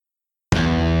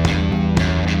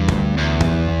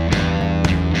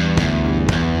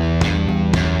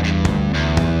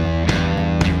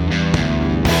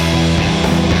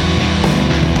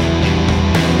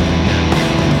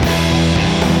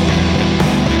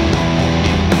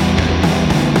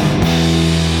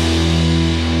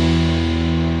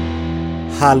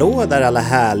Hallå där alla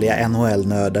härliga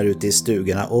NHL-nördar ute i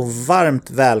stugorna och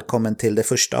varmt välkommen till det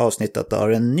första avsnittet av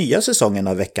den nya säsongen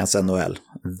av veckans NHL.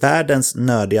 Världens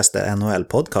nördigaste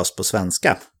NHL-podcast på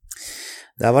svenska.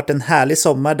 Det har varit en härlig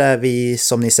sommar där vi,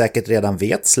 som ni säkert redan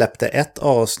vet, släppte ett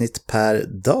avsnitt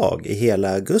per dag i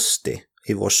hela augusti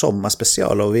i vår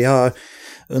sommarspecial. Och vi har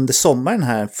under sommaren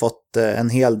här fått en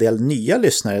hel del nya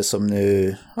lyssnare som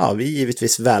nu, vi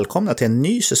givetvis välkomna till en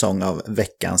ny säsong av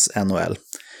veckans NHL.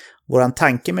 Våran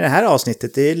tanke med det här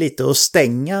avsnittet är lite att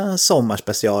stänga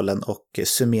sommarspecialen och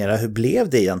summera hur blev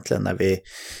det egentligen när vi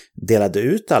delade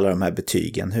ut alla de här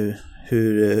betygen.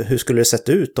 Hur skulle det sett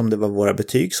ut om det var våra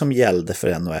betyg som gällde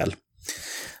för NHL?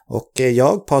 Och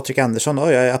jag, Patrik Andersson,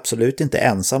 jag är absolut inte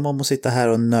ensam om att sitta här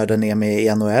och nörda ner mig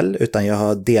i NHL, utan jag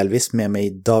har delvis med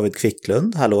mig David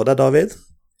Kvicklund. Hallå där David.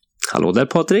 Hallå där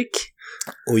Patrik.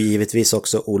 Och givetvis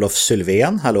också Olof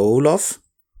Sylvén. Hallå Olof.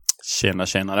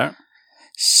 Tjenare.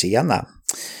 Tjena.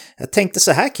 Jag tänkte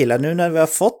så här killar, nu när vi har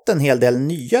fått en hel del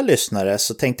nya lyssnare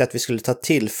så tänkte jag att vi skulle ta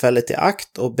tillfället i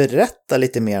akt och berätta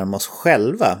lite mer om oss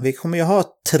själva. Vi kommer ju ha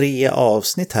 3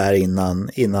 avsnitt här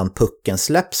innan pucken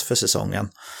släpps för säsongen.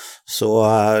 Så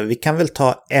vi kan väl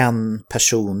ta en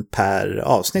person per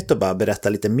avsnitt och bara berätta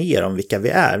lite mer om vilka vi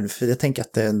är. För jag tänker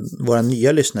att våra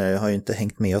nya lyssnare har ju inte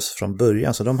hängt med oss från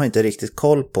början, så de har inte riktigt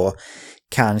koll på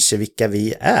kanske vilka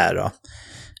vi är då.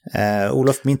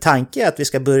 Olof, min tanke är att vi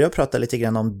ska börja prata lite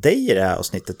grann om dig i det här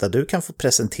avsnittet, där du kan få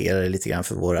presentera dig lite grann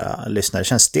för våra lyssnare.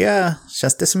 Känns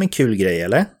det som en kul grej,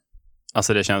 eller?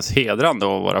 Alltså det känns hedrande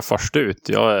att vara först ut.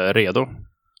 Jag är redo.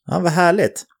 Ja, vad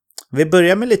härligt. Vi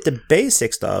börjar med lite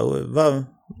basics då.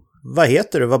 Vad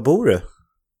heter du? Var bor du?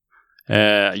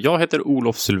 Jag heter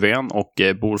Olof Sylvén och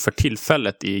bor för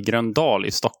tillfället i Gröndal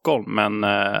i Stockholm, men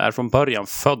är från början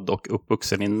född och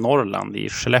uppvuxen i Norrland, i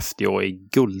Skellefteå, i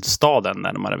Guldstaden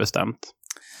närmare bestämt.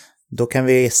 Då kan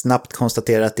vi snabbt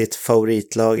konstatera att ditt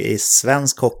favoritlag i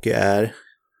svensk hockey är...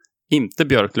 Inte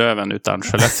Björklöven utan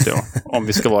Skellefteå, om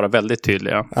vi ska vara väldigt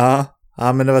tydliga. Ja,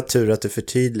 men det var tur att du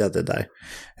förtydligade det där.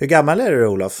 Hur gammal är du,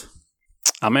 Olof?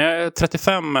 Ja, men jag är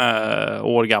 35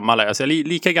 år gammal. Alltså jag är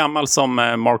lika gammal som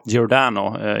Mark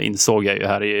Giordano, insåg jag ju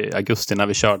här i augusti när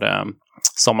vi körde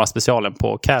sommarspecialen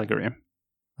på Calgary.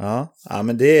 Ja,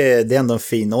 men det är ändå en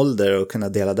fin ålder att kunna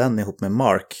dela den ihop med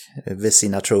Mark.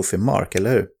 Vezina Trophy Mark,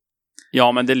 eller hur?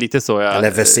 Ja, men det är lite så jag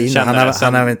eller Vezina,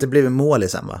 han har väl inte blivit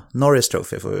målis än, va? Norris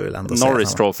Trophy får vi väl ändå säga.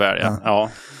 Norris Trophy är det,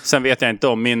 ja. Sen vet jag inte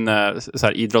om min så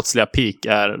här, idrottsliga peak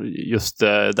är just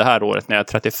det här året när jag är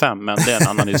 35, men det är en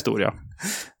annan historia.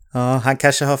 Ja, han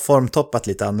kanske har formtoppat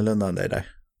lite annorlunda än dig där.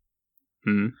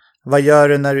 Mm. Vad gör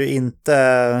du när du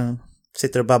inte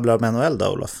sitter och babblar om NHL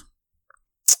då, Olof?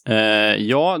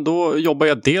 Ja, då jobbar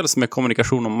jag dels med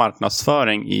kommunikation och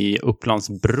marknadsföring i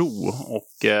Upplandsbro, och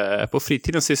på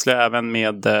fritiden sysslar jag även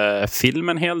med film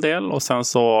en hel del, och sen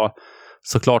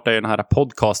såklart är den här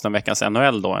podcasten Veckans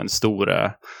NHL då en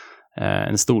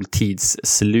stor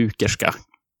tidsslukerska.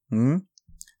 Mm.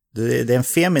 Det är en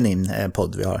feminin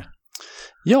podd vi har.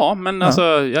 Ja, men alltså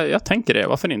jag tänker det,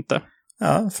 varför inte?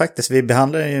 Ja, faktiskt, vi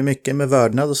behandlar ju mycket med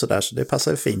vördnad och sådär, så det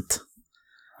passar ju fint.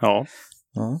 Ja.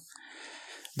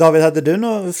 David, hade du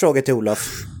några frågor till Olof?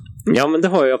 Ja, men det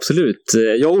har jag absolut.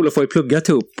 Jag och Olof har ju pluggat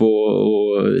ihop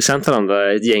och känt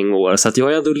varandra ett gäng år, så att jag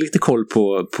har ändå lite koll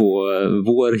på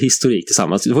vår historik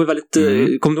tillsammans. Det var ju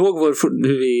väldigt, kommer du ihåg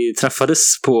hur vi träffades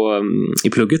i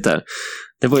plugget där?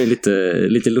 Det var ju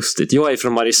lite lustigt. Jag är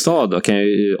från Mariestad då, kan jag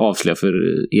ju avslöja för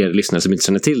er lyssnare som inte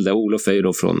känner till det. Olof är ju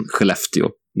då från Skellefteå,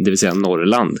 det vill säga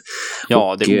Norrland.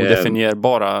 Ja, det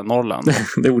odefinierbara Norrland.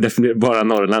 Det odefinierbara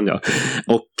Norrland, ja.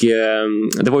 Och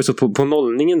det var ju så på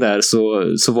nollningen där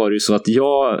så var det ju så att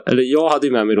jag hade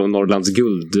ju med mig då Norrlands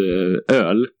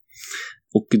guldöl.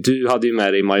 Och du hade ju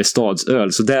med dig Mariestads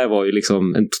öl. Så där var ju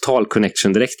liksom en total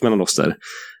connection direkt mellan oss där.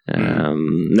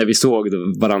 När vi såg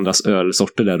varandras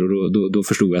ölsorter där, och då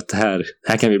förstod jag att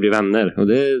här kan vi bli vänner. Och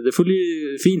det får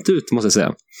ju fint ut, måste jag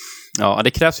säga. Ja,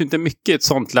 det krävs ju inte mycket i ett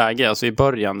sånt läge, alltså i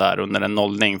början där under en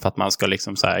nollning, för att man ska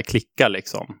liksom så här klicka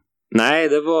liksom. Nej,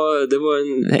 det var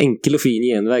en enkel och fin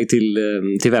genväg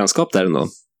till vänskap där ändå.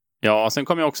 Ja, sen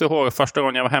kommer jag också ihåg första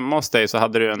gången jag var hemma hos dig, så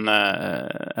hade du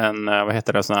en vad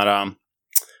heter det, sån här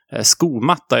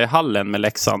skomatta i hallen med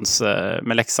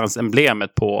Leksands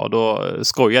emblemet på. Och då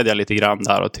skojade jag lite grann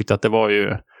där och tyckte att det var ju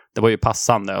det var ju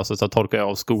passande, och så torkade jag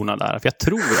av skorna där. För jag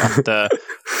tror att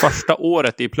första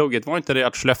året i plugget, var inte det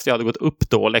att Skellefteå hade gått upp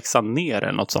då och Leksand ner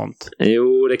eller något sånt?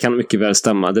 Jo, det kan mycket väl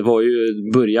stämma. Det var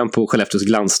ju början på Skellefteås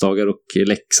glansdagar och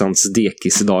Leksands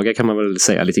dekisdagar kan man väl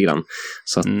säga lite grann.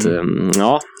 Så att,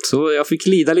 ja, så jag fick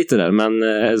lida lite där, men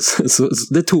så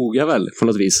det tog jag väl på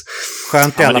något vis.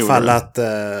 Skönt i alla fall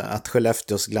att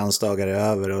Skellefteås glansdagar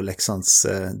är över och Leksands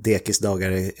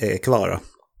dekisdagar är kvar då.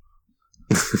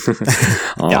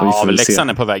 Ja, men Leksand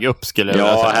är på väg upp skulle jag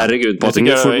säga. Ja, herregud Patrik.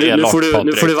 Nu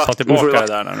får du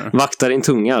vakta din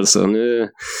tunga alltså. Nu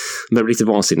börjar det bli lite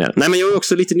vansinnigt. Nej, men jag är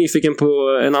också lite nyfiken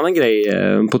på en annan grej.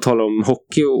 På tal om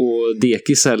hockey och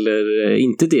dekis eller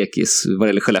inte dekis. Vad det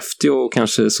gäller Skellefteå och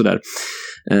kanske sådär.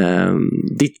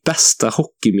 Ditt bästa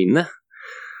hockeyminne?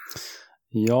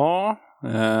 Ja,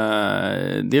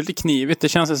 det är lite knivigt. Det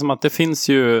känns som att det finns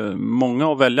ju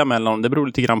många att välja mellan. Det beror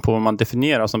lite grann på vad man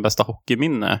definierar som bästa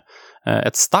hockeyminne.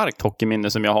 Ett starkt hockeyminne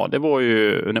som jag har, det var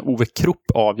ju när Ove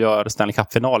Krupp avgör Stanley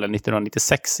Cup-finalen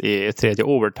 1996 i tredje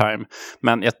overtime.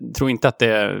 Men jag tror inte att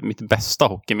det är mitt bästa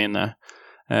hockeyminne.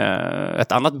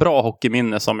 Ett annat bra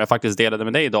hockeyminne som jag faktiskt delade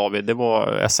med dig, David, det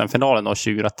var SM-finalen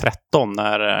 2013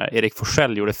 när Erik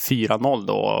Forsell gjorde 4-0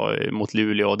 då mot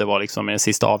Luleå, och det var liksom den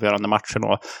sista avgörande matchen,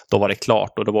 och då var det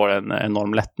klart och då var det en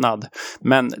enorm lättnad.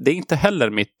 Men det är inte heller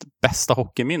mitt bästa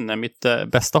hockeyminne. Mitt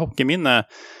bästa hockeyminne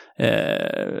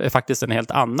är faktiskt en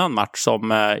helt annan match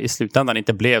som i slutändan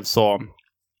inte blev så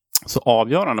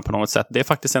avgörande på något sätt. Det är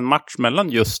faktiskt en match mellan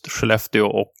just Skellefteå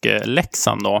och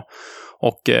Leksand då.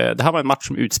 Och det här var en match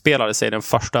som utspelade sig den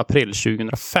 1 april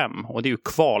 2005, och det är ju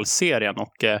kvalserien,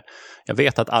 och jag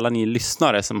vet att alla ni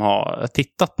lyssnare som har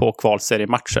tittat på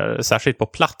kvalseriematcher, särskilt på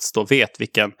plats då, vet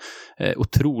vilken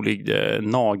otrolig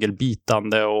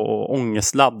nagelbitande och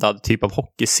ångestladdad typ av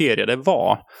hockeyserie det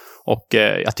var. Och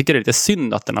jag tycker det är lite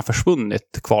synd att den har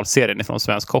försvunnit, kvalserien ifrån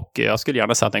svensk hockey. Jag skulle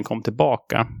gärna säga att den kom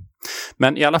tillbaka.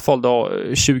 Men i alla fall då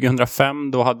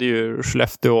 2005, då hade ju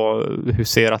Skellefteå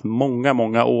huserat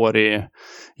många år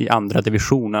i andra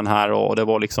divisionen här, och det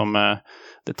var liksom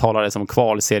det talades om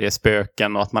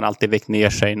kvalseriespöken och att man alltid väckte ner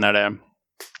sig när det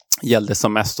gällde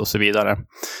som mest och så vidare.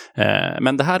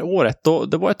 Men det här året,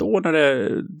 det var ett år när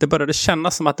det började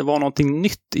kännas som att det var någonting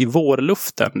nytt i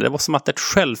vårluften. Det var som att ett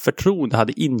självförtroende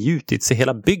hade ingjutits i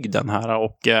hela bygden här,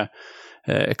 och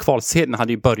kvalserien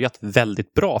hade ju börjat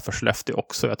väldigt bra för Skellefteå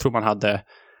också. Jag tror man hade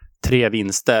 3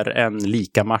 vinster, en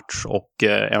lika match och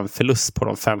en förlust på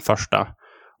de 5 första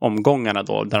omgångarna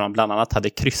då, där man bland annat hade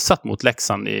kryssat mot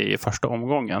Leksand i första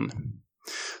omgången.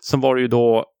 Sen var det ju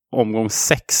då omgång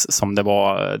 6 som det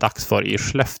var dags för i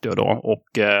Skellefteå då,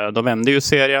 och de vände ju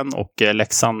serien, och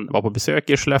Leksand var på besök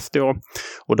i Skellefteå,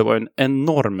 och det var en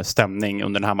enorm stämning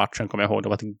under den här matchen, kommer jag ihåg. Det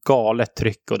var ett galet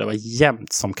tryck och det var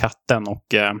jämnt som katten, och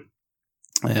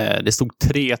det stod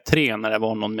 3-3 när det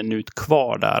var någon minut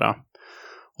kvar där.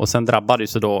 Och sen drabbade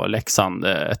sig då Leksand,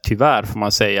 tyvärr får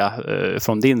man säga,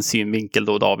 från din synvinkel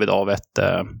då, David,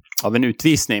 av en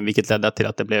utvisning, vilket ledde till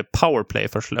att det blev powerplay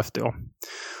för Skellefteå.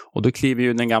 Och då kliver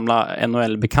ju den gamla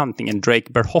NHL-bekantingen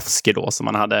Drake Berhovsky då, som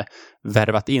man hade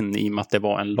värvat in i och med att det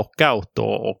var en lockout då,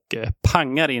 och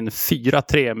pangar in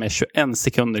 4-3 med 21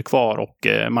 sekunder kvar,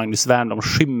 och Magnus Wernbloom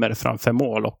skymmer framför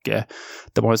mål, och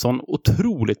det var en sån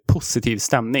otroligt positiv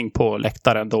stämning på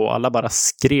läktaren då. Alla bara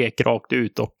skrek rakt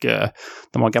ut, och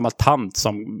det var en gammal tant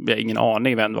som jag ingen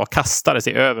aning vem var, kastade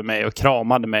sig över mig och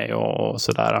kramade mig och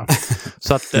sådär.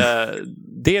 Så att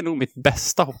det är nog mitt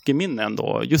bästa hockeyminne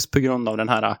ändå, just på grund av den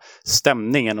här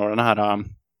stämningen och den här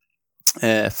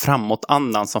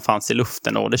framåtandan som fanns i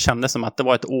luften, och det kändes som att det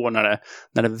var ett år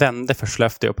när det vände för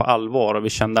Skellefteå på allvar, och vi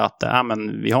kände att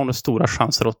men vi har nog stora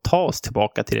chanser att ta oss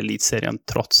tillbaka till elitserien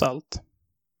trots allt.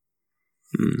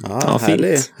 Ja,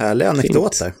 härlig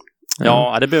anekdot där.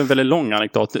 Ja, det blev en väldigt lång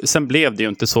anekdot. Sen blev det ju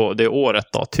inte så det året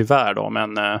då, tyvärr då,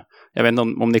 men jag vet inte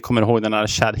om ni kommer ihåg den här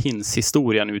Chad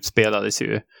Hintz-historien utspelades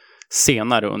ju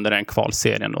senare under den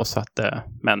kvalserien då, så att,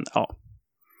 men ja,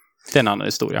 det är en annan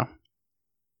historia.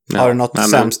 Har du något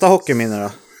sämsta hockeyminne då?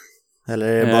 Eller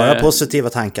är det bara positiva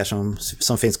tankar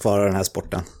som finns kvar av den här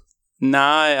sporten?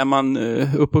 Nej, är man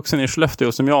uppvuxen i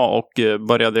Skellefteå som jag och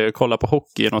började kolla på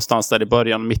hockey någonstans där i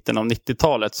början, mitten av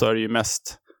 90-talet, så är det ju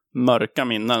mest mörka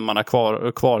minnen man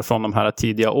har kvar från de här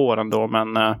tidiga åren då.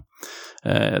 Men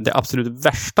det absolut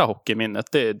värsta hockeyminnet,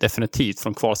 det är definitivt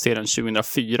från kvalserien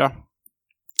 2004.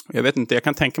 Jag vet inte, jag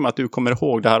kan tänka mig att du kommer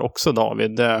ihåg det här också,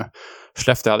 David.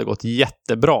 Skellefteå hade gått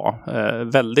jättebra,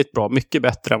 väldigt bra, mycket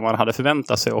bättre än vad man hade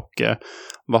förväntat sig, och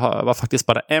var faktiskt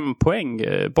bara 1 poäng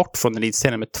bort från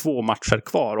elitserien med 2 matcher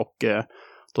kvar, och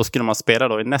då skulle man spela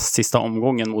då i näst sista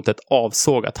omgången mot ett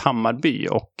avsågat Hammarby,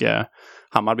 och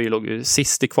Hammarby låg ju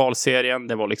sist i kvalserien.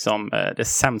 Det var liksom det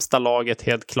sämsta laget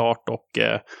helt klart, och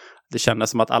det kändes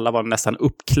som att alla var nästan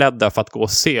uppklädda för att gå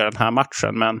och se den här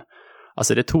matchen. Men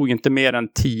alltså det tog inte mer än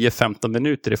 10-15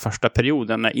 minuter i första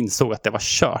perioden när jag insåg att det var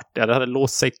kört. Det hade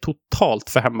låst sig totalt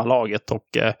för hemmalaget, och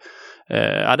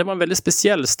det var en väldigt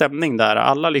speciell stämning där.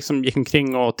 Alla liksom gick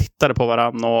omkring och tittade på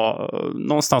varandra, och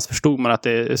någonstans förstod man att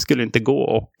det skulle inte gå,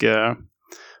 och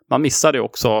man missade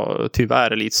också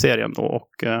tyvärr elitserien då, och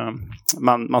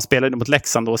man spelade mot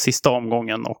Leksand då sista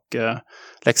omgången, och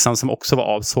Leksand som också var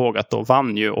avsågat då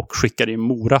vann ju och skickade ju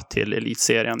Mora till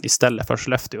elitserien istället för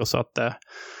Skellefteå, så att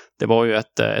det var ju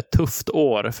ett tufft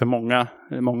år för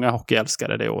många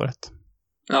hockeyälskare det året.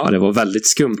 Ja, det var väldigt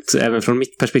skumt, även från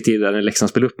mitt perspektiv där när Leksand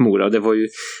spelade upp Mora. Det var ju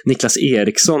Niklas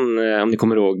Eriksson, om ni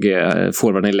kommer ihåg,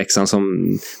 forwarden i Leksand, som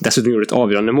dessutom gjorde ett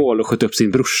avgörande mål och sköt upp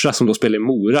sin brorsa som då spelade i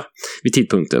Mora vid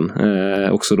tidpunkten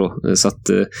också då. Så att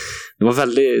det var en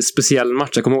väldigt speciell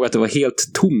match. Jag kommer ihåg att det var helt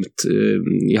tomt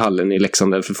i hallen i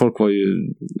Leksand där, för folk var ju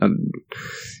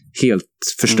helt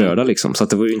förstörda liksom, så att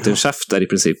det var ju inte en käft där i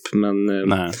princip, men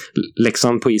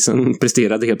Leksand på isen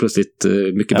presterade helt plötsligt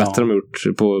mycket bättre än de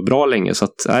gjort på bra länge, så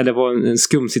att det var en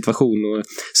skum situation, och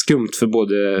skumt för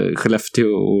både Skellefteå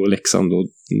och Leksand, och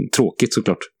tråkigt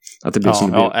såklart att det blev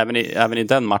som det blev. Även i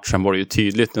den matchen var det ju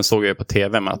tydligt, nu såg jag på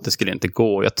tv, men att det skulle inte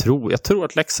gå. Jag tror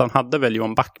att Leksand hade väl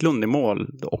Johan Backlund i mål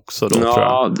också då, tror jag.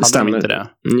 Ja, det stämmer. Inte det?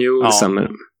 Jo, det stämmer.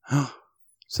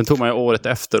 Sen tog man ju året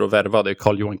efter och värvade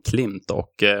Carl-Johan Klint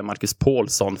och Marcus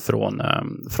Paulsson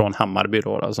från Hammarby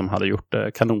då, som hade gjort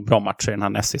kanonbra matcher i den här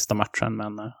näst sista matchen.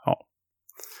 Men ja.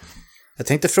 Jag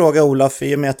tänkte fråga Olof,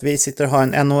 i och med att vi sitter och har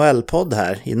en NHL-podd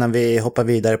här, innan vi hoppar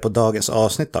vidare på dagens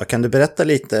avsnitt då. Kan du berätta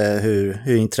lite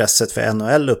hur intresset för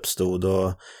NHL uppstod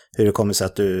och hur det kommer sig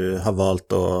att du har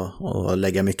valt att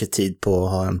lägga mycket tid på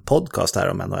att ha en podcast här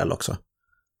om NHL också?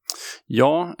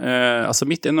 Ja, alltså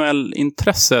mitt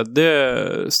NHL-intresse, det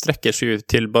sträcker sig ju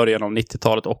till början av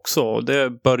 90-talet också. Det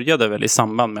började väl i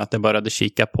samband med att jag började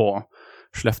kika på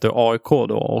Skellefteå AIK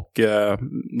då, och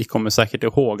ni kommer säkert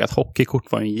ihåg att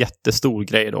hockeykort var en jättestor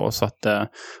grej då, så att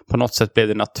på något sätt blev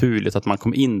det naturligt att man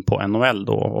kom in på NHL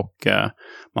då, och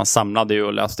man samlade ju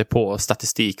och läste på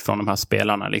statistik från de här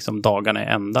spelarna liksom dagarna i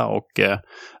ända, och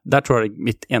där tror jag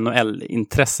mitt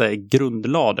NHL-intresse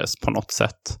grundlades på något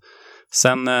sätt.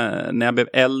 Sen när jag blev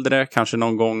äldre, kanske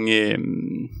någon gång i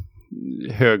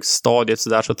högstadiet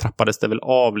så trappades det väl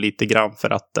av lite grann för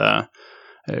att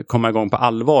komma igång på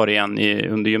allvar igen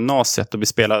under gymnasiet, och vi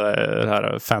spelade det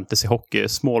här fantasy hockey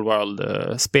Small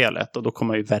World-spelet, och då kom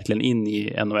jag ju verkligen in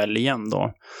i NHL igen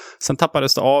då. Sen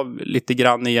tappades det av lite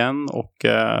grann igen, och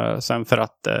sen för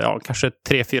att kanske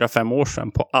 3-4-5 år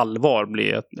sedan på allvar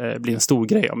blir en stor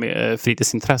grej om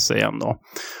fritidsintresse igen då.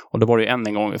 Och då var det ju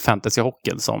en gång fantasy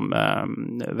hockeyn som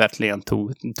verkligen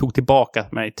tog tillbaka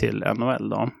mig till NHL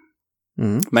då.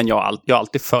 Mm. Men jag har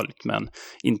alltid följt, men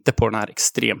inte på den här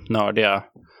extremt nördiga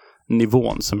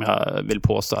nivån som jag vill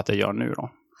påstå att jag gör nu då.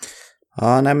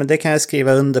 Ja, nej, men det kan jag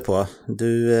skriva under på.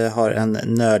 Du har en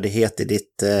nördighet i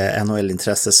ditt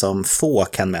NHL-intresse som få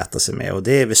kan mäta sig med, och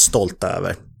det är vi stolta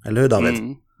över. Eller hur, David?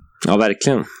 Mm. Ja,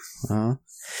 verkligen. Ja.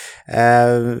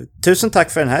 Tusen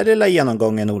tack för den här lilla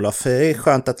genomgången, Olof. Det är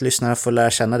skönt att lyssnarna får lära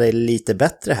känna dig lite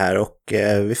bättre här, och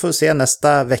vi får se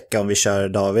nästa vecka om vi kör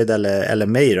David eller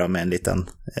mig då med en liten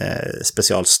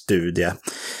specialstudie.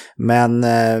 Men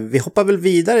vi hoppar väl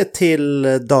vidare till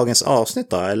dagens avsnitt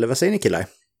då, eller vad säger ni, killar?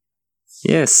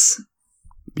 Yes.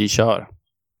 Vi kör.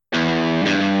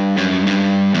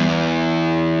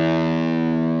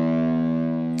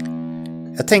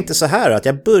 Jag tänkte så här att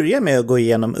jag börjar med att gå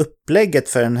igenom upplägget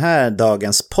för den här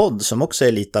dagens podd, som också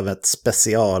är lite av ett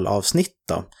specialavsnitt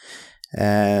då.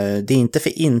 Det är inte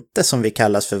för inte som vi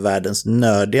kallas för världens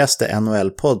nördigaste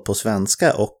NHL-podd på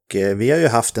svenska, och vi har ju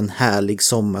haft en härlig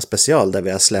sommarspecial där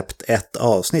vi har släppt ett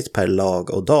avsnitt per lag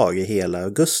och dag i hela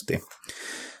augusti.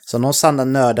 Så någon sanna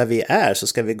nördar vi är, så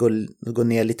ska vi gå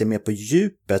ner lite mer på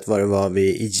djupet vad det var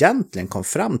vi egentligen kom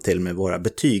fram till med våra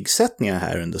betygssättningar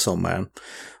här under sommaren.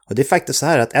 Och det är faktiskt så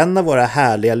här att en av våra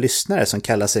härliga lyssnare som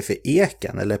kallar sig för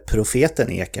Eken, eller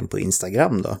Profeten Eken på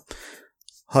Instagram då,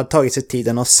 har tagit sig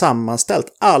tiden och sammanställt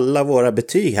alla våra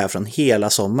betyg här från hela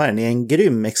sommaren i en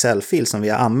grym Excel-fil som vi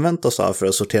har använt oss av för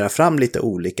att sortera fram lite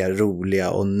olika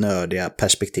roliga och nördiga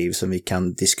perspektiv som vi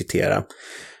kan diskutera.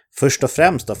 Först och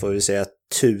främst då får vi säga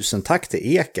tusen tack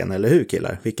till Eken, eller hur,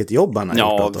 killar? Vilket jobb han har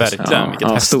gjort åt oss. Verkligen.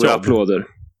 Vilket stora applåder.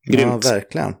 Grymt. Ja,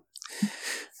 verkligen.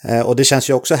 Och det känns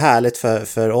ju också härligt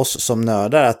för oss som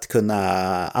nördar att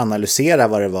kunna analysera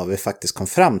vad det var vi faktiskt kom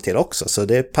fram till också. Så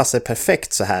det passar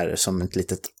perfekt så här som ett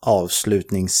litet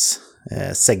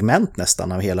avslutningssegment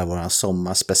nästan av hela vår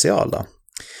sommarspecial då.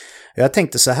 Jag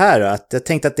tänkte så här att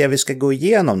det vi ska gå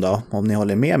igenom då, om ni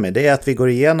håller med mig, det är att vi går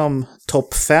igenom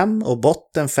topp 5 och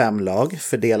botten 5 lag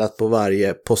fördelat på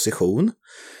varje position.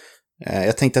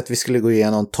 Jag tänkte att vi skulle gå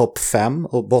igenom topp 5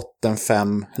 och botten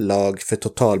 5 lag för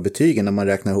totalbetygen när man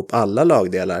räknar ihop alla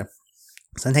lagdelar.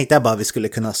 Sen tänkte jag bara att vi skulle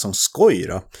kunna som skoj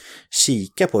då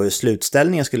kika på hur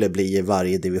slutställningen skulle bli i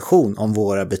varje division om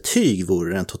våra betyg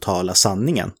vore den totala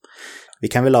sanningen. Vi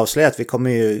kan väl avslöja att vi kommer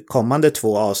ju kommande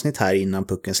 2 avsnitt här innan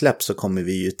pucken släpps så kommer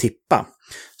vi ju tippa.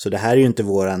 Så det här är ju inte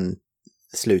våran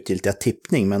slutgiltiga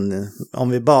tippning, men om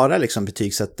vi bara liksom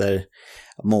betygsätter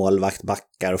målvakt,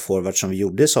 backar och forward som vi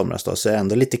gjorde i somras då, så är det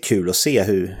ändå lite kul att se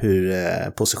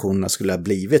hur positionerna skulle ha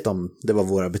blivit om det var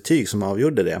våra betyg som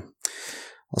avgjorde det.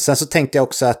 Och sen så tänkte jag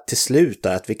också att till slut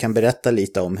att vi kan berätta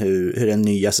lite om hur den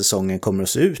nya säsongen kommer att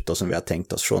se ut då, som vi har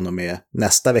tänkt oss från och med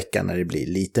nästa vecka när det blir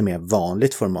lite mer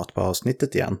vanligt format på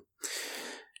avsnittet igen.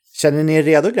 Känner ni er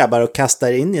redo grabbar och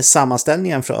kastar in i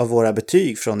sammanställningen av våra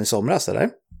betyg från i somras eller?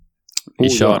 Vi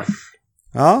kör.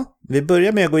 Ja, vi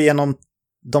börjar med att gå igenom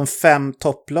de 5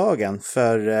 topplagen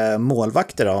för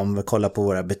målvakter då, om vi kollar på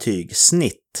våra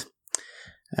betygssnitt.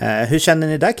 Hur känner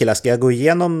ni där killar? Ska jag gå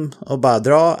igenom och bara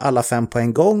dra alla 5 på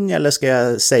en gång eller ska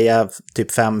jag säga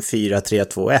typ 5, 4, 3,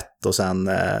 2, 1 och sen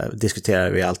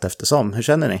diskuterar vi allt eftersom? Hur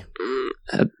känner ni?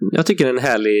 Jag tycker det är en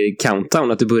härlig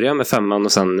countdown att du börjar med 5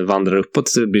 och sen vandrar uppåt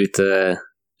så det blir lite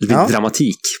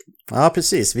dramatik. Ja,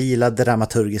 precis. Vi gillar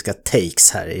dramaturgiska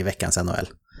takes här i veckans NHL.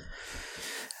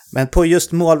 Men på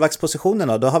just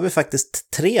målvaktspositionerna då har vi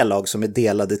faktiskt 3 lag som är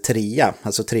delade 3,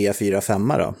 alltså 3, 4, 5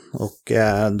 då. Och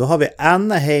då har vi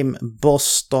Anaheim,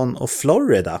 Boston och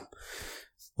Florida.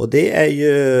 Och det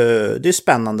är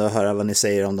spännande att höra vad ni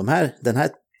säger om den här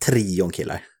trion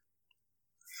killar.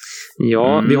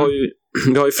 Ja, vi har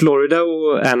ju Florida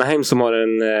och Anaheim som har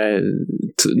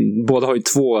båda har ju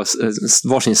 2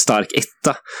 varsin stark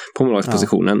etta på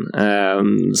målvaktspositionen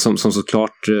som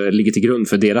såklart ligger till grund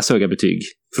för deras höga betyg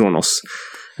från oss.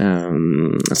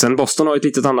 Sen Boston har ett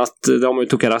litet annat, där har man ju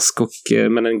Tokarask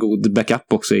men en god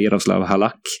backup också i Jaroslav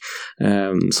Halak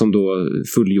som då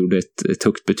fullgjorde ett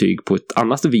högt betyg på ett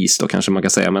annat vis då kanske man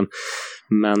kan säga, men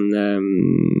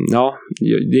ja,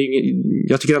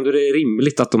 jag tycker ändå det är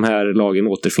rimligt att de här lagen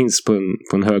återfinns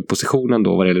på en hög position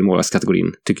ändå vad det gäller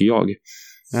målvaktskategorin, tycker jag.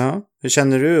 Ja, hur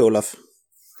känner du Olof?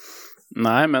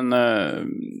 Nej, men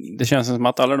det känns som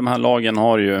att alla de här lagen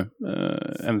har ju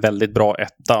en väldigt bra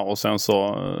etta och sen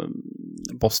så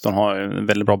Boston har en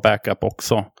väldigt bra backup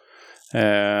också.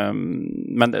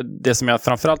 Men det som jag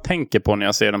framförallt tänker på när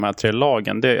jag ser de här 3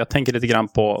 lagen, jag tänker lite grann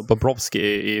på Bobrovsky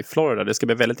i Florida. Det ska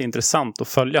bli väldigt intressant att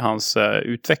följa hans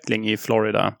utveckling i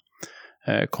Florida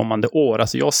kommande år.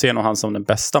 Alltså jag ser nog han som den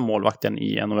bästa målvakten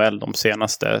i NHL de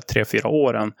senaste 3-4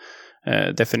 åren.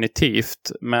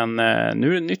 Definitivt, men nu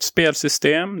är det ett nytt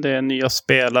spelsystem, det är nya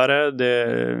spelare, det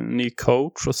är ny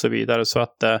coach och så vidare, så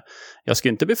att jag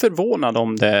skulle inte bli förvånad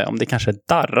om det kanske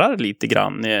darrar lite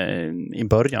grann i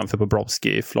början för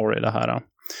Bobrovsky i Florida här.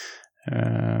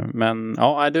 Men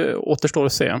ja, det återstår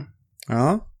att se.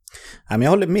 Ja, men jag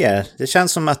håller med. Det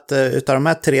känns som att utav de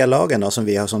här 3 lagen då, som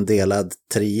vi har som delad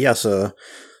 3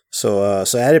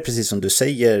 så är det precis som du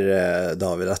säger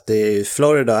David, att det är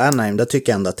Florida och Anaheim, där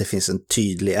tycker jag ändå att det finns en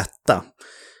tydlig etta.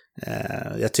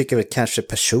 Jag tycker väl kanske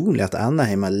personligen att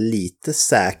Anaheim har lite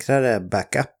säkrare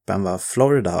backup än vad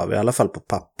Florida har, i alla fall på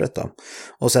pappret då.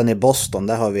 Och sen i Boston,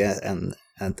 där har vi ett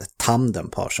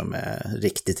tandempar som är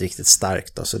riktigt, riktigt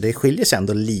starkt då. Så det skiljer sig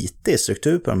ändå lite i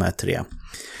struktur på de här 3.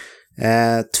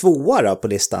 2 då på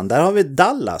listan, där har vi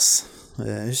Dallas.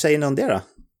 Hur säger ni om det då?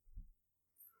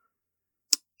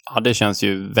 Ja, det känns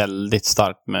ju väldigt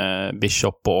starkt med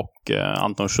Bishop och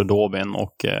Anton Khudobin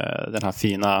och den här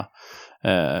fina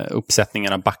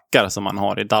uppsättningen av backar som man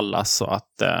har i Dallas. Så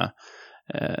att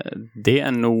det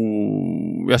är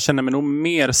nog... Jag känner mig nog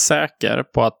mer säker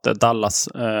på att Dallas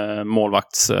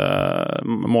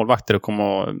målvakter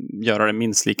kommer att göra det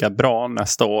minst lika bra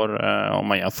nästa år om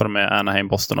man jämför med Anaheim,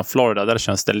 Boston och Florida. Där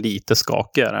känns det lite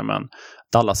skakigare, men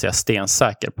Dallas är jag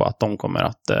stensäker på att de kommer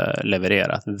att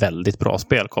leverera ett väldigt bra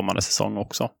spel kommande säsong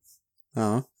också.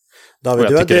 Ja.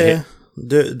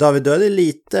 David, du hade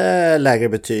lite lägre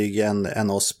betyg än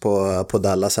oss på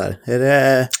Dallas här. Är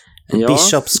det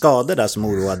Bishops skador där som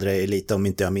oroade dig lite, om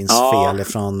inte jag minns fel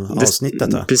från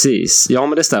avsnittet då? Precis, ja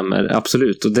men det stämmer,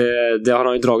 absolut. Och det har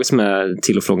han ju dragits med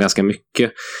till och från ganska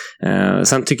mycket.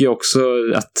 Sen tycker jag också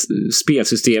att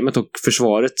spelsystemet och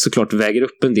försvaret såklart väger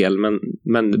upp en del,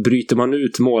 men bryter man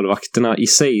ut målvakterna i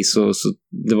sig så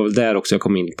det var väl där också jag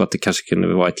kom in på att det kanske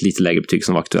kunde vara ett lite lägre betyg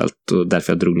som var aktuellt, och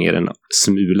därför jag drog ner en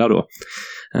smula då.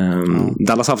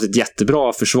 Dallas har haft ett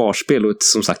jättebra försvarsspel och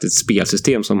som sagt ett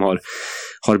spelsystem som har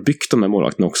har byggt de här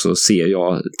målvakterna också, ser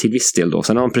jag till viss del då.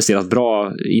 Sen har de presterat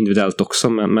bra individuellt också,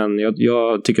 men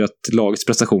jag tycker att lagets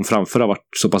prestation framför har varit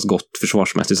så pass gott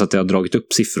försvarsmässigt så att det har dragit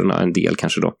upp siffrorna en del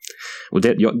kanske då. Och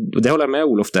det håller jag med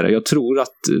Olof där. Jag tror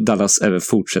att Dallas även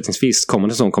fortsättningsvis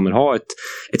kommande säsong kommer ha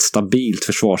ett stabilt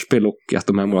försvarsspel och att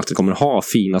de här målvakterna kommer ha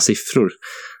fina siffror.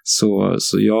 Så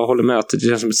jag håller med att det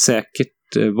känns som ett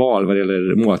säkert val vad det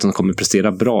gäller målvakter som kommer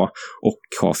prestera bra och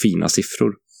ha fina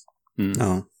siffror.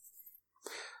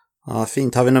 Ja,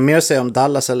 fint. Har vi något mer att säga om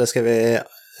Dallas eller ska vi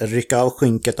rycka av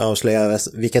skynket och avslöja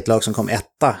vilket lag som kom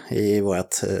etta i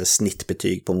vårt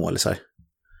snittbetyg på målisar?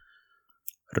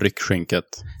 Ryck skynket.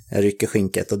 Jag rycker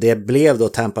skynket och det blev då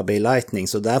Tampa Bay Lightning,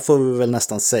 så där får vi väl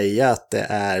nästan säga att det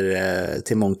är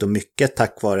till mångt och mycket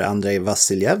tack vare Andrei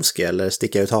Vasilevskiy, eller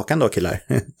sticker jag ut hakan då, killar?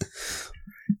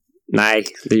 Nej,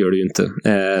 det gör det ju inte.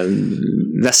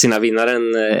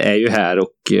 Vessina-vinnaren är ju här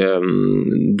och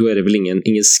då är det väl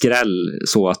ingen skräll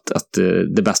så att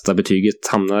det bästa betyget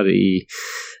hamnar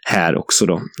här också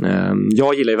då.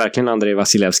 Jag gillar ju verkligen Andrei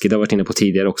Vasilevskiy, det har jag varit inne på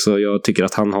tidigare också. Jag tycker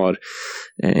att han har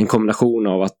en kombination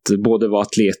av att både vara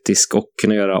atletisk och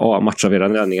kunna göra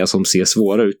matchavgörande räddningar som ser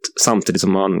svåra ut, samtidigt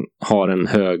som han har en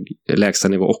hög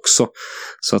lägstanivå också.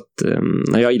 Så att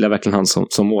jag gillar verkligen han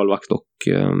som målvakt, och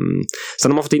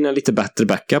sen har man fått in en lite bättre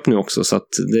backup nu också, så att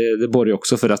det borgar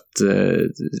också för att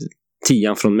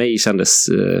 10 från mig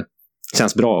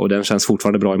känns bra, och den känns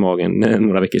fortfarande bra i magen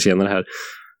några veckor senare här.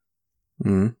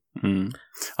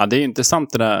 Ja, det är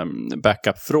intressant den där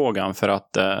backup-frågan, för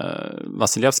att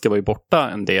Vasilevskiy var ju borta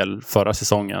en del förra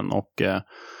säsongen, och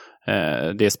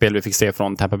det spel vi fick se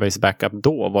från Tampa Bays backup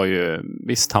då var ju,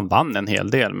 visst han vann en hel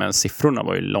del, men siffrorna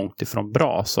var ju långt ifrån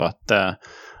bra, så att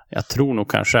jag tror nog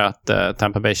kanske att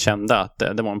Tampa Bay kände att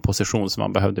det var en position som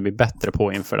man behövde bli bättre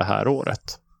på inför det här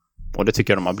året, och det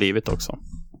tycker jag de har blivit också.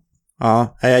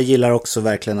 Ja, jag gillar också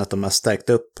verkligen att de har stärkt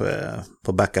upp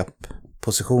på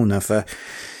backup-positionen, för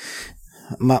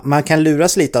man kan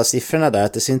luras lite av siffrorna där,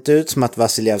 att det ser inte ut som att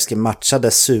Vasilevskiy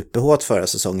matchade superhårt förra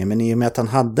säsongen, men i och med att han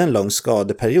hade en lång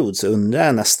skadeperiod så undrar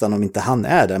jag nästan om inte han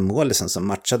är den målisen som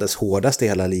matchades hårdast i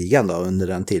hela ligan då, under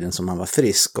den tiden som han var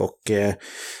frisk. Och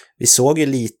vi såg ju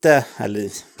lite, eller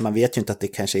man vet ju inte att det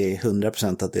kanske är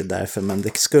 100% att det är därför, men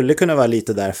det skulle kunna vara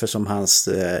lite därför som hans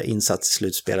insats i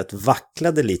slutspelet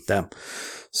vacklade lite.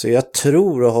 Så jag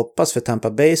tror och hoppas för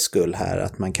Tampa Bays skull här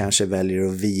att man kanske väljer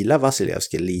att vila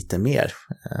Vasilevskiy lite mer.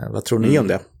 Vad tror ni om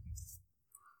det?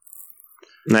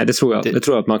 Nej, det tror jag. Det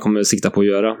tror jag att man kommer sikta på att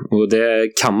göra. Och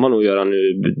det kan man nog göra nu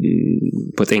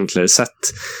på ett enklare sätt.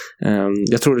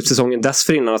 Jag tror att säsongen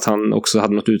dessförinnan att han också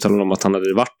hade något uttalande om att han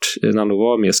hade varit, när han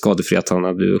var mer skadefri, att han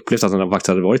hade upplevt att han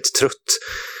hade varit trött.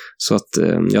 Så att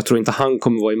jag tror inte han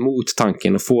kommer vara emot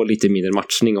tanken och få lite mindre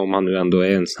matchning om han nu ändå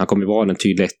han kommer vara den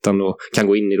tydliga ettan och kan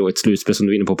gå in i då ett slutspel som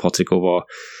du är inne på, Patrik, och vara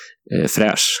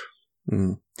fräsch.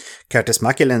 Curtis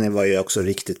McElhinney var ju också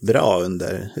riktigt bra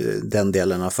under den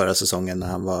delen av förra säsongen när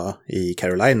han var i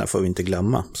Carolina, får vi inte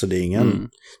glömma. Så det är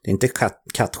det är inte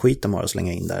kattskit de har att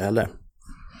slänga in där heller.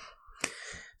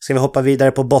 Ska vi hoppa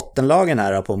vidare på bottenlagen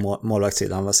här då, på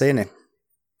målvaktssidan? Vad säger ni?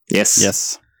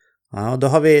 Yes. Ja, då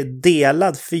har vi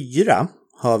delad 4.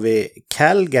 Har vi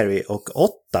Calgary och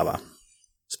Ottawa.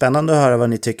 Spännande att höra vad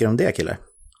ni tycker om det, killar.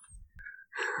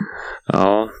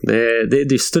 Ja, det är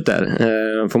dystert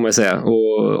där, får man säga.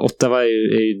 Och Ottawa är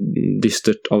ju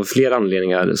dystert av flera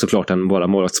anledningar såklart än bara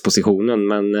målvaktspositionen.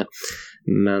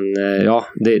 Men ja,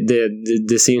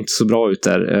 det ser ju inte så bra ut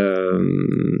där,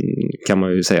 kan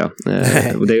man ju säga.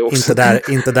 Och det är också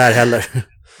inte där heller.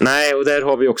 Nej, och där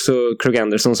har vi också Craig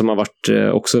Anderson som har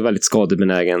varit också väldigt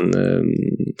skadebenägen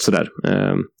sådär.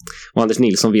 Och Anders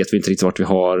Nilsson vet vi inte riktigt vart vi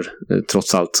har,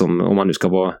 trots allt, som om man nu ska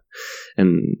vara en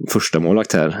första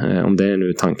målvakt här. Om det är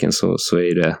nu tanken så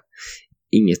är det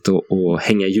inget att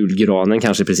hänga julgranen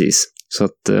kanske precis. Så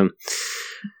att,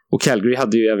 och Calgary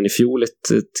hade ju även i fjol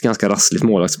ett ganska rassligt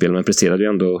målvaktsspel, men presterade ju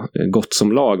ändå gott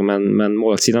som lag. Men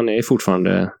målvaktssidan är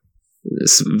fortfarande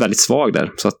väldigt svag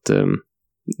där, så att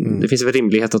det finns väl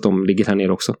rimlighet att de ligger här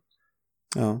nere också.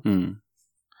 Ja.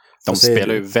 De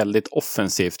spelar ju väldigt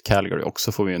offensivt, Calgary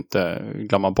också, får vi ju inte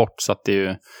glömma bort. Så att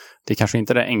det är kanske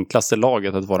inte det enklaste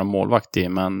laget att vara målvakt i,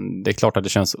 men det är klart att det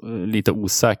känns lite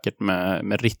osäkert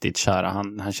med riktigt kära.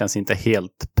 Han känns inte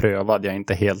helt prövad. Jag är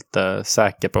inte helt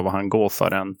säker på vad han går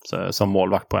för som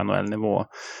målvakt på NHL-nivå.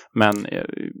 Men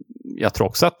jag tror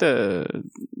också att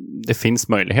det finns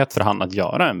möjlighet för han att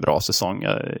göra en bra säsong.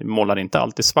 Jag målar inte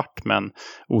alltid svart, men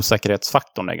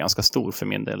osäkerhetsfaktorn är ganska stor för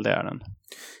min del, det är den.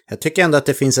 Jag tycker ändå att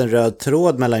det finns en röd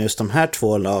tråd mellan just de här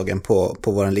två lagen på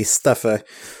vår lista, för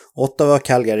Ottawa och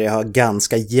Calgary har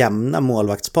ganska jämna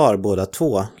målvaktspar båda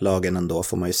två lagen ändå,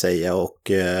 får man ju säga. Och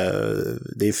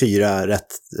det är 4 rätt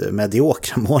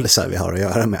mediokra målisar vi har att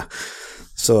göra med.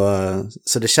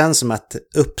 Så det känns som att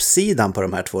uppsidan på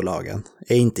de här två lagen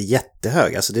är inte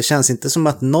jättehög. Alltså det känns inte som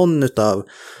att någon av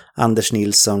Anders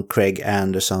Nilsson, Craig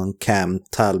Anderson, Cam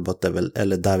Talbot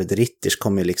eller David Rittich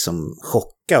kommer liksom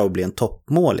chocka och bli en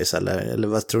toppmålis, eller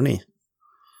vad tror ni?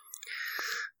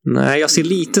 Nej, jag ser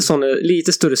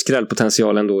lite större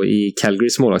skrällpotential ändå i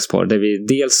Calgarys målvaktspar, där vi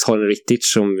dels har en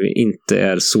Rittich som inte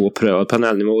är så prövad på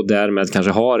NL-nivå och därmed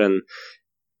kanske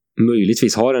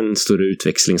möjligtvis har en större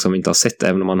utväxling som vi inte har sett,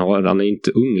 även om han är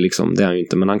inte ung liksom, det är han ju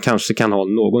inte, men han kanske kan ha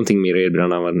någonting mer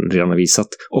erbjudande än vad han redan har visat.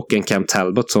 Och en Cam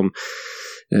Talbot som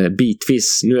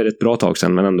bitvis, nu är det ett bra tag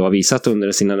sedan, men ändå har visat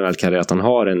under sin NHL-karriär att han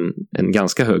har en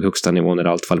ganska hög högsta nivå när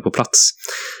allt faller på plats.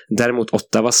 Däremot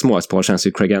Ottawas småhästpar känns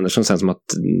ju Craig Anderson sen som att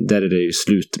där är det ju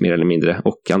slut mer eller mindre,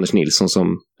 och Anders Nilsson som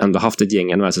ändå haft ett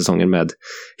gäng NHL-säsonger med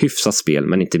hyfsat spel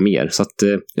men inte mer. Så att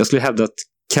jag skulle hävda att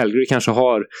Calgary kanske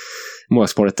har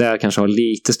målsparet där, kanske har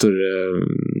lite större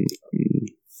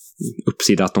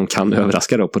uppsida att de kan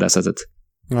överraska då på det sättet.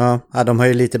 Ja, de har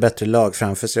ju lite bättre lag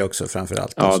framför sig också,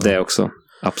 framförallt. Ja, det också.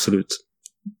 Absolut.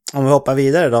 Om vi hoppar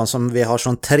vidare då, som vi har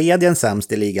som tredje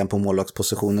sämst i ligan på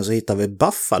målvaktspositionen, så hittar vi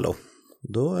Buffalo.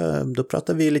 Då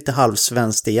pratar vi lite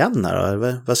halvsvenskt igen här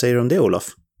då. Vad säger du om det, Olof?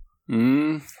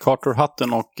 Carter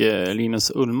Hutton och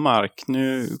Linus Ullmark.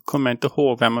 Nu kommer jag inte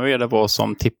ihåg vem av er det var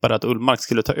som tippade att Ullmark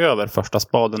skulle ta över första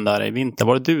spaden där i vinter.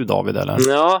 Var det du, David, eller?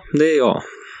 Ja, det är jag.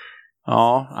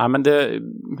 Ja, men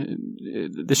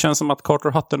det känns som att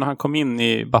Carter Hutton, när han kom in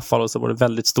i Buffalo, så var det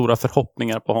väldigt stora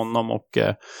förhoppningar på honom, och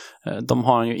de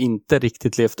har han ju inte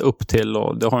riktigt levt upp till,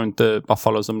 och det har ju inte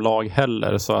Buffalo som lag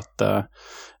heller, så att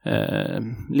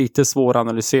lite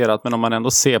svåranalyserat. Men om man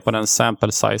ändå ser på den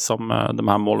sample size som de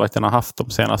här målvakterna har haft de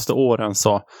senaste åren,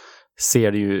 så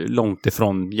ser det ju långt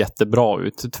ifrån jättebra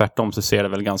ut. Tvärtom så ser det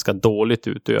väl ganska dåligt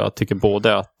ut, och jag tycker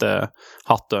både att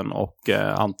Hutton och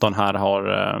Anton här har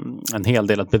en hel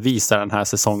del att bevisa den här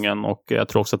säsongen, och jag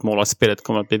tror också att målvaktsspelet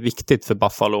kommer att bli viktigt för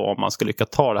Buffalo om man ska lyckas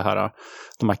ta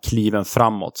de här kliven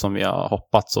framåt som vi har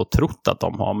hoppats och trott att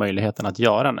de har möjligheten att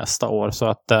göra nästa år. Så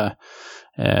att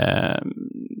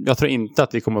jag tror inte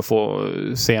att vi kommer få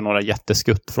se några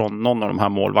jätteskutt från någon av de här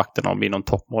målvakterna och bli någon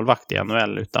toppmålvakt i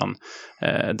NHL, utan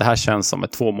det här känns som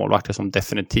 2 målvakter som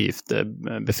definitivt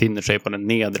befinner sig på den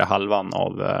nedre halvan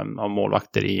av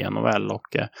målvakter i NHL,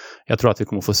 och jag tror att vi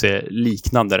kommer få se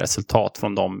liknande resultat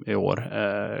från dem i år,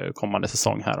 kommande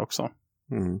säsong här också.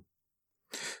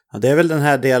 Ja, det är väl den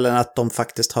här delen att de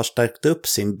faktiskt har stärkt upp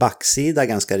sin backsida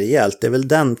ganska rejält. Det är väl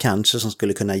den kanske som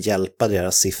skulle kunna hjälpa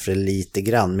deras siffror lite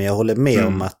grann. Men jag håller med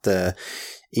om att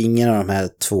ingen av de här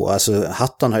 2, alltså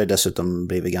Hutton har ju dessutom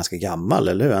blivit ganska gammal,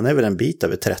 eller hur? Han är väl en bit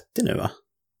över 30 nu, va?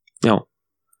 Ja.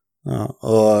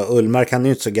 Och Ullmark, han är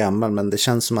ju inte så gammal, men det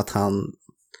känns som att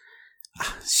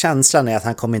känslan är att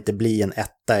han kommer inte bli en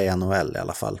etta i NHL i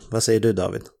alla fall. Vad säger du,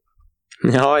 David?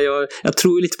 Ja, jag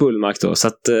tror lite på Ullmark då, så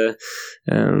att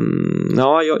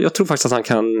jag tror faktiskt att han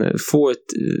kan få ett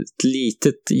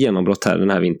litet genombrott här den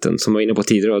här vintern, som jag var inne på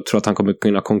tidigare, och jag tror att han kommer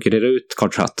kunna konkurrera ut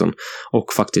Carter Hutton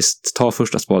och faktiskt ta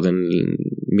första spaden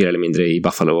mer eller mindre i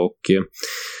Buffalo, och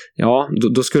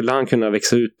då skulle han kunna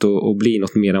växa ut och bli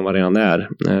något mer än vad redan är.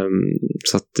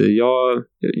 Så att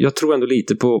jag tror ändå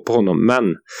lite på honom, men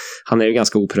han är ju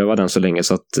ganska oprövad än så länge,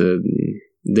 så att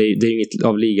det är inget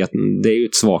av ligan, det är ju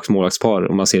ett svagt målvaktspar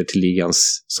om man ser till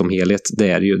ligans som helhet.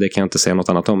 Det kan jag inte säga något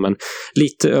annat om, men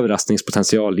lite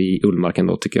överraskningspotential i Ullmarken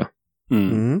då, tycker jag.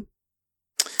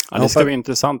 Ja, det ska bli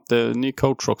intressant. Ny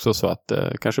coach också, så att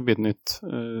kanske blir ett nytt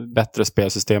bättre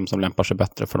spelsystem som lämpar sig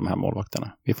bättre för de här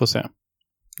målvakterna. Vi får se.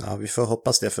 Ja, vi får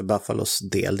hoppas det för Buffalos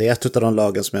del. Det är ett av de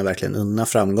lagen som jag verkligen unnar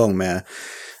framgång med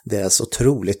deras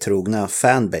otroligt trogna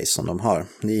fanbase som de har.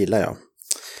 Det gillar jag.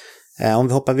 Om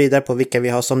vi hoppar vidare på vilka vi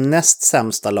har som näst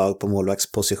sämsta lag på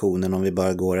målvaktspositionen, om vi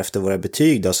bara går efter våra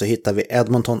betyg då, så hittar vi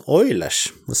Edmonton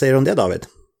Oilers. Vad säger du om det, David?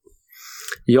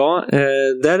 Ja,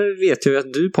 där vet jag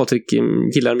att du, Patrik,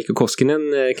 gillar Mikko Koskinen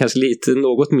kanske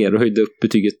något mer och höjde upp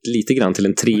betyget lite grann till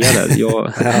en 3 där.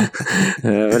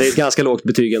 Det är ett ganska lågt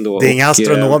betyg ändå. Det är inga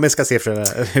astronomiska siffror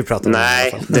vi pratar om.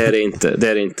 Nej, det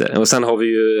är det inte. Och sen har vi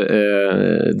ju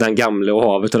den gamle och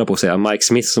havet, höll på att säga, Mike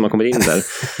Smith, som har kommit in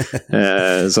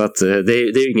där. Så att det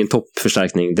är ju ingen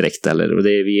toppförstärkning direkt, eller, och det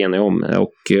är vi eniga om.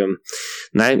 Och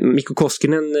nej, Mikko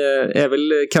Koskinen är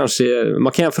väl kanske,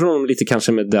 man kan jämföra honom lite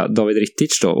kanske med David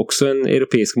Rittich då, också en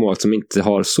europeisk målvakt som inte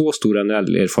har så stor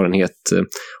NHL-erfarenhet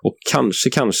och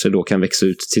kanske då kan växa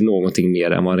ut till någonting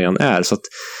mer än vad han redan är. Så att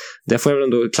där får jag väl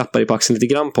ändå klappa dig på axeln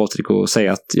lite grann, Patrik, och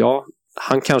säga att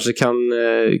han kanske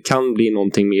kan bli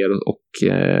någonting mer och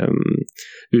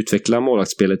utveckla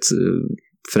målvaktsspelet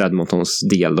för Edmontons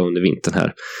del då under vintern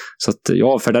här. Så att jag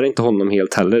avfärdar inte honom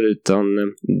helt heller, utan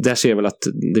där ser jag väl att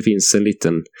det finns en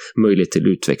liten möjlighet till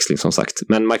utväxling som sagt.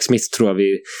 Men Mike Smith tror jag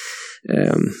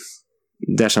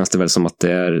där känns det väl som att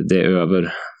det är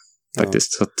över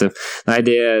faktiskt. Så att nej,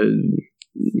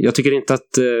 jag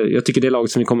tycker det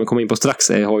laget som vi kommer komma in på strax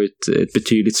har ju ett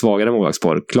betydligt svagare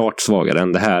målvaktspar, klart svagare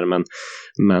än det här,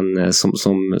 men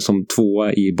som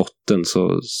tvåa i botten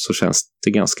så känns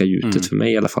det ganska gjutet för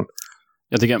mig i alla fall.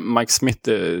 Jag tycker Mike Smith,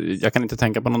 jag kan inte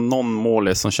tänka på någon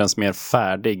målis som känns mer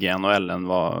färdig i NHL än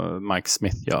vad Mike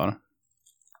Smith gör.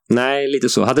 Nej, lite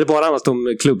så. Hade det bara handlat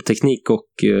om klubbteknik och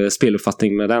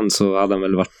speluppfattning med den, så hade han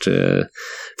väl varit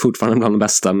fortfarande bland de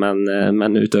bästa,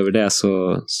 men utöver det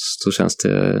så känns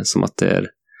det som att det är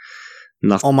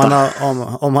natta.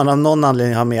 Om man av någon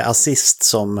anledning har med assist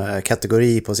som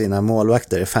kategori på sina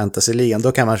målvakter i fantasyligan,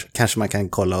 då kanske man kan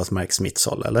kolla åt Mike Smiths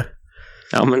håll, eller?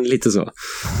 Ja, men lite så.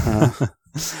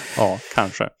 Ja,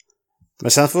 kanske.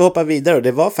 Men sen får vi hoppa vidare, och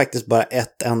det var faktiskt bara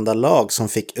ett enda lag som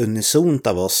fick unisont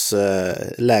av oss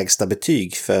lägsta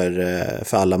betyg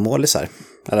för alla målisar.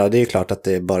 Eller det är ju klart att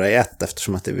det bara är ett,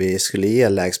 eftersom att vi skulle ge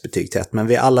lägst betyg till ett. Men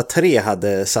vi alla tre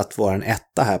hade satt våran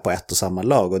etta här på ett och samma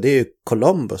lag, och det är ju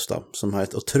Columbus då, som har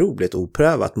ett otroligt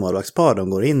oprövat målvaktspar de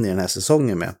går in i den här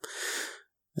säsongen med.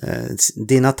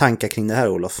 Dina tankar kring det här,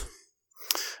 Olof?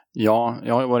 Ja,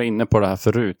 jag har ju varit inne på det här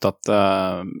förut, att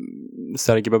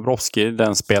Sergej Bobrovsky är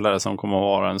den spelare som kommer att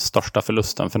vara den största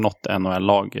förlusten för något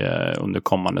NHL-lag under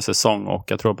kommande säsong, och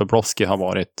jag tror att Bobrovsky har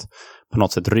varit på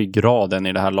något sätt ryggraden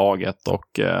i det här laget,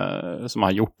 och som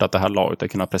har gjort att det här laget har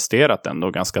kunnat presterat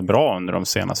ändå ganska bra under de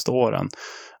senaste åren.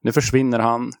 Nu försvinner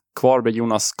han. Kvar blir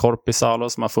Jonas Korpisalo,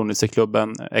 som har funnits i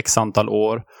klubben x antal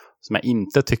år, som jag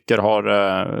inte tycker har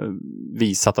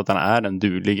visat att han är en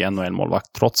duglig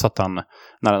NHL-målvakt, trots att han,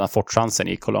 när han har fått chansen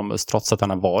i Columbus, trots att han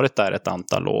har varit där ett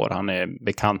antal år. Han är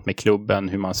bekant med klubben,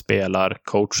 hur man spelar,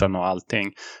 coachen och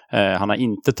allting. Han har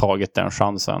inte tagit den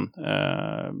chansen.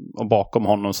 Och bakom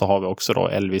honom så har vi också då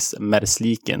Elvis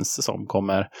Merzlikins, som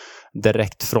kommer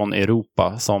direkt från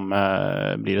Europa, som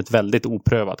blir ett väldigt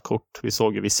oprövat kort. Vi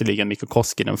såg ju visserligen Mikko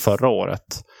Koskinen förra året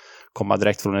komma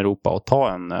direkt från Europa och ta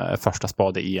en första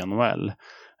spade i NHL.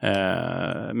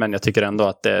 Men jag tycker ändå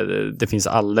att det finns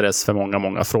alldeles för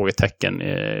många frågetecken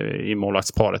i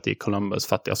målvaktsparet i Columbus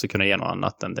för att jag ska kunna ge något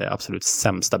annat än det absolut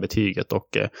sämsta betyget. Och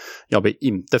jag blir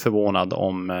inte förvånad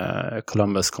om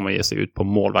Columbus kommer ge sig ut på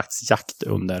målvaktsjakt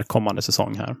under kommande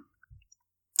säsong här.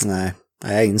 Nej,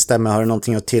 jag instämmer. Har du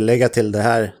någonting att tillägga till det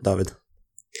här, David?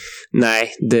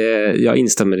 Nej, jag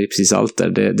instämmer i precis allt där.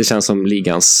 Det känns som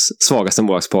ligans svagaste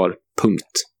målvaktspar,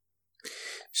 punkt.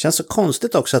 Känns så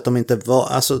konstigt också att de inte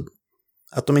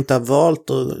har valt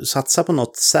att satsa på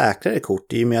något säkrare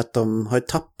kort, i och med att de har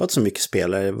tappat så mycket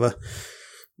spelare.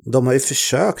 De har ju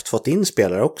försökt fått in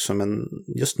spelare också, men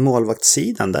just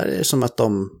målvaktssidan, där är det som att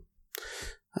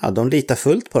de litar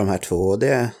fullt på de här två, och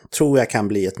det tror jag kan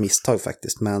bli ett misstag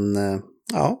faktiskt, men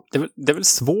ja. Det är väl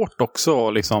svårt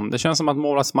också liksom. Det känns som att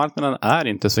målvaktsmarknaden är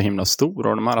inte så himla stor,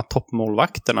 och de här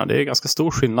toppmålvakterna, det är ganska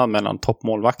stor skillnad mellan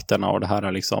toppmålvakterna och det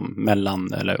här liksom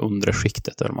mellan eller undre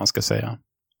skiktet, eller vad man ska säga.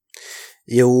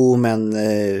 Jo, men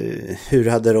hur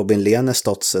hade Robin Lehner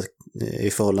stått sig i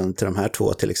förhållande till de här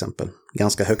två till exempel?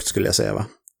 Ganska högt skulle jag säga, va?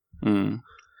 Mm.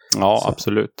 Ja, så.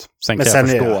 Absolut. Sen kan jag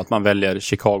förstå att man väljer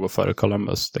Chicago före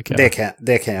Columbus.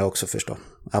 Det kan jag också förstå.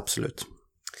 Absolut.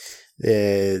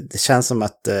 Det känns som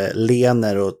att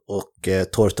Lehner och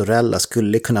Tortorella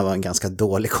skulle kunna vara en ganska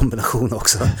dålig kombination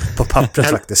också på pappret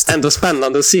faktiskt. Ändå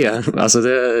spännande att se. Alltså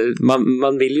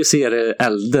man vill ju se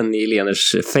elden i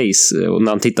Lehners face, och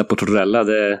när han tittar på Tortorella,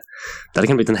 det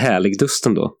kan bli en härlig dust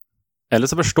ändå. Eller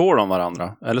så förstår de varandra.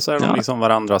 Eller så är de liksom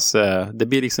varandras... Det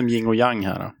blir liksom yin och yang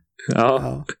här.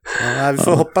 Ja, vi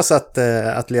får hoppas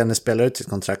att Lehner spelar ut sitt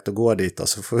kontrakt och går dit, och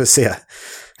så får vi se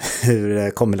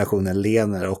hur kombinationen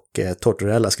Lehner och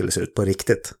Tortorella skulle se ut på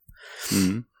riktigt.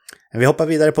 Mm. Vi hoppar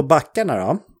vidare på backarna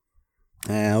då,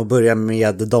 och börjar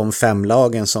med de 5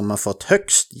 lagen som har fått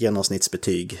högst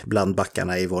genomsnittsbetyg bland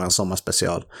backarna i våran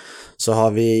sommarspecial. Så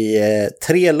har vi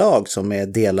 3 lag som är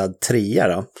delad 3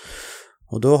 då.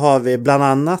 Och då har vi bland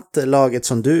annat laget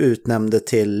som du utnämnde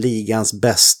till ligans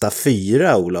bästa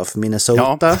 4, Olof,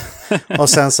 Minnesota. Ja. Och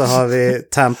sen så har vi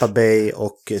Tampa Bay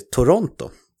och Toronto.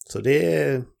 Så det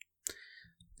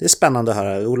är spännande att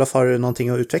höra. Olof, har du någonting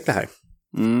att utveckla här?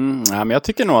 Ja, men jag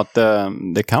tycker nog att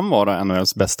det kan vara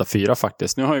NHLs bästa 4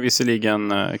 faktiskt. Nu har ju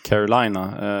visserligen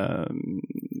Carolina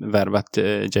värvat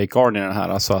Jake Gardiner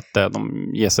här, så att de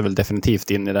ger sig väl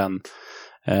definitivt in i den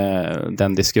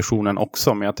den diskussionen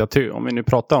också. Men om vi nu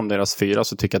pratar om deras 4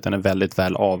 så tycker jag att den är väldigt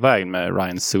väl avvägd med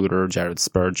Ryan Suter, Jared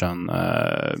Spurgeon,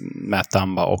 Matt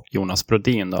Dumba och Jonas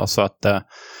Brodin då. Så att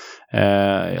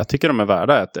jag tycker de är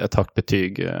värda ett högt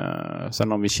betyg.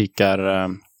 Sen om vi kikar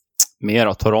mer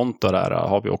av Toronto där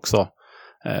har vi också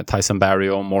Tyson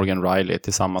Barrie och Morgan Riley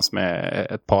tillsammans med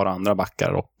ett par andra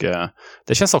backar, och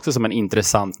det känns också som en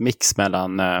intressant mix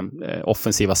mellan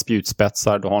offensiva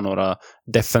spjutspetsar, du har några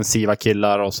defensiva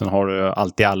killar och sen har du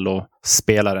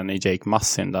allt-i-allo-spelaren i Jake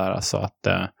Massin där, så att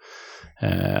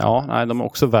de är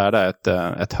också värda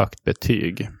ett högt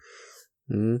betyg.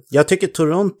 Jag tycker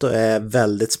Toronto är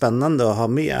väldigt spännande att ha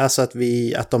med, alltså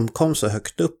att de kom så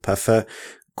högt upp här, för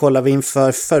kollar vi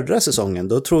inför förra säsongen,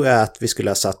 då tror jag att vi skulle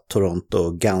ha satt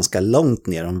Toronto ganska långt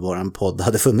ner om våran podd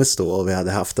hade funnits då och vi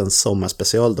hade haft en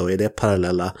sommarspecial då i det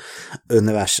parallella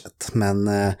universet.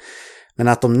 Men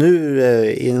att de nu,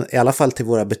 i alla fall till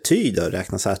våra betyg då,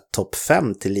 räknar så här topp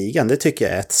 5 till ligan, det tycker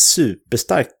jag är ett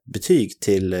superstarkt betyg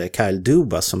till Kyle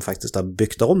Dubas som faktiskt har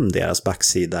byggt om deras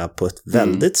backsida på ett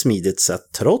väldigt smidigt sätt,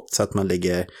 trots att man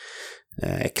ligger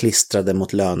klistrade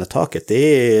mot lönetaket. Det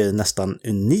är nästan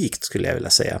unikt skulle jag vilja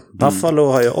säga. Buffalo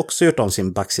har ju också gjort om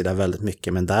sin backsida väldigt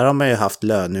mycket, men där har man ju haft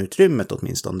löneutrymmet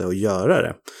åtminstone att göra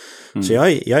det. Så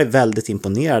jag är väldigt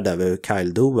imponerad över hur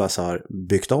Kyle Dubas har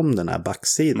byggt om den här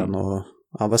backsidan. Och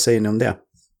vad säger ni om det?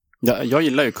 Ja, jag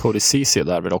gillar ju Cody Ceci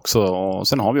där väl också, och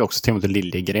sen har vi också Timothy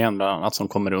Liljegren bland annat som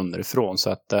kommer underifrån, så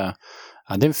att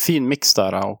det är en fin mix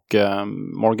där, och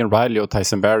Morgan Riley och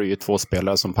Tyson Barrie är 2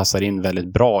 spelare som passar in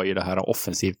väldigt bra i det här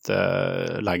offensivt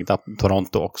lagda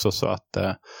Toronto också, så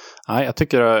att jag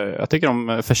tycker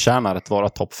de förtjänar att vara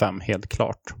topp 5 helt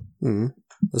klart.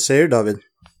 Vad säger du, David?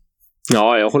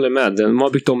 Ja, jag håller med. De har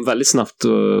byggt om väldigt snabbt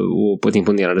och på ett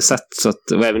imponerande sätt. Så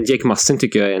att, och även Jake Massin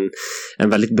tycker jag är en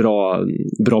väldigt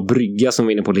bra brygga som vi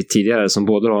var inne på lite tidigare, som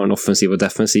både har en offensiv och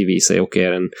defensiv i sig och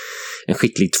är en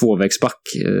skicklig tvåvägsback.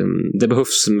 Det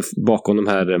behövs bakom de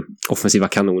här offensiva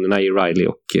kanonerna i Riley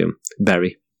och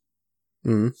Barrie.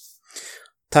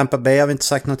 Tampa Bay har vi inte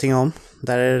sagt någonting om.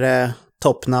 Där är det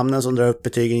toppnamnen som drar upp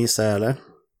betygen, gissar jag, eller?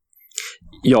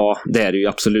 Ja, det är det ju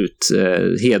absolut.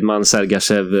 Hedman,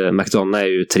 Sergachev, McDonough är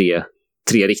ju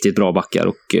tre riktigt bra backar,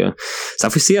 och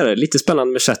sen får vi se det. Lite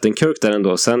spännande med Shattenkirk där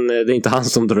ändå. Sen det är inte han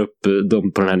som drar upp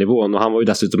dem på den här nivån, och han var ju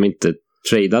dessutom inte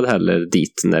tradad heller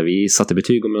dit när vi satte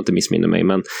betyg, om jag inte missminner mig,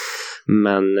 men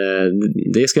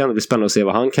det ska ändå bli spännande att se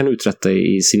vad han kan uträtta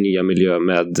i sin nya miljö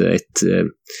med ett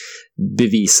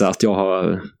bevisa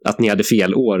att ni hade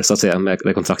fel år så att säga med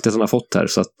det kontraktet han har fått här,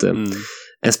 så att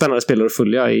en spännande spelare att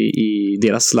följa i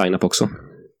deras lineup också.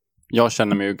 Jag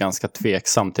känner mig ju ganska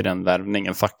tveksam till den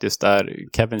värvningen faktiskt. Är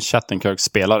Kevin Shattenkirk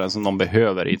spelaren som de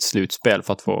behöver i ett slutspel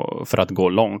för att gå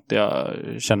långt? Jag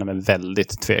känner mig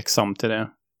väldigt tveksam till det.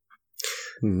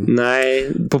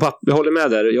 Nej, jag håller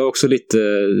med där.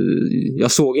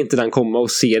 Jag såg inte den komma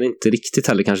och ser inte riktigt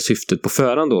heller kanske syftet på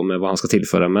förhand då med vad han ska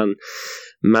tillföra,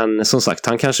 men som sagt,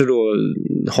 han kanske då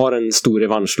har en stor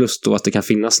revanschlust och att det kan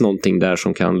finnas någonting där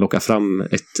som kan locka fram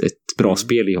ett bra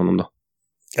spel i honom då.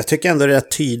 Jag tycker ändå det är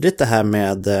tydligt det här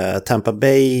med Tampa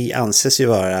Bay anses ju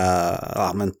vara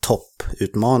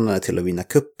topputmanare till att vinna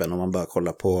kuppen om man bara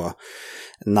kollar på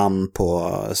namn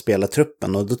på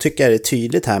spelartruppen, och då tycker jag det är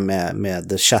tydligt här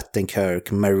med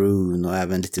Shattenkirk, Maroon och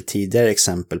även lite tidigare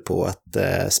exempel på att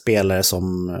spelare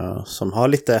som har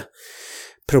lite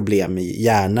problem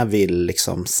gärna vill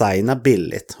liksom signa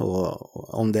billigt,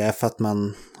 och om det är för att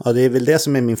det är väl det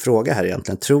som är min fråga här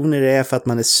egentligen. Tror ni det är för att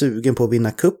man är sugen på att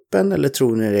vinna kuppen, eller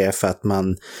tror ni det är för att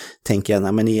man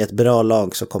tänker men i ett bra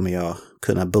lag så kommer jag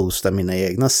kunna boosta mina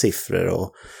egna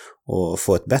siffror och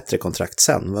få ett bättre kontrakt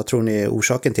sen? Vad tror ni är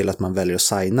orsaken till att man väljer att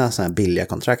signa sådana här billiga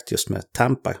kontrakt just med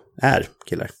Tampa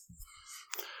killar?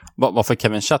 Varför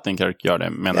Kevin Shattenkirk gör det,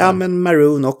 menar du? Ja, men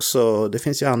Maroon också. Det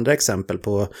finns ju andra exempel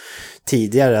på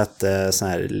tidigare att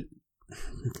sådana här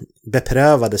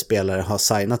beprövade spelare har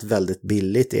signat väldigt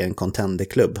billigt i en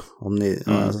contenderklubb.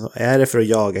 Är det för att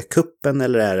jaga kuppen,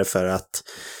 eller är det för att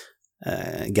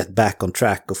get back on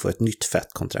track och få ett nytt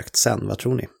fett kontrakt sen? Vad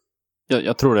tror ni?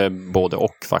 Jag tror det är både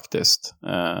och faktiskt.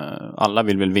 Alla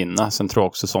vill väl vinna. Sen tror jag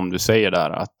också, som du säger där,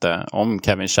 att om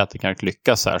Kevin Shattenkirk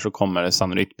lyckas här så kommer det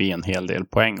sannolikt bli en hel del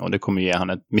poäng, och det kommer ge han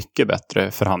ett mycket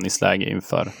bättre förhandlingsläge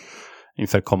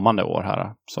inför kommande år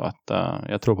här. Så att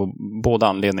jag tror på båda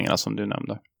anledningarna som du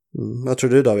nämnde. Vad tror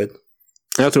du, David?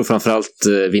 Jag tror framförallt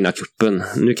vinna kuppen.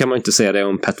 Nu kan man inte säga det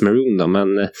om Pat Maroon då, men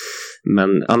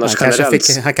annars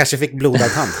han kanske fick blodad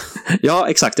hand. Ja,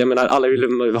 exakt. Jag menar,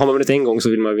 har man vunnit en gång så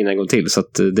vill man vinna en gång till. Så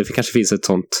att det kanske finns ett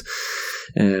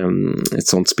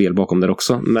sånt spel bakom där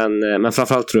också. Men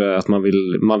framförallt tror jag att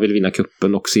man vill vinna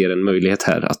kuppen och ser en möjlighet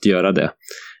här att göra det.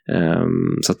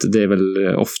 Så att det är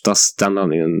väl oftast den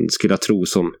anledningen, skulle jag tro,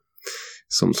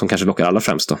 som kanske lockar allra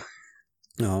främst då.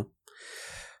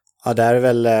 Ja, där är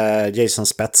väl Jason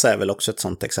Spezza är väl också ett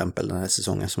sånt exempel den här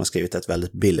säsongen, som har skrivit ett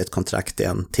väldigt billigt kontrakt i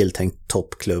en tilltänkt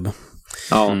toppklubb.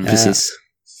 Ja, precis.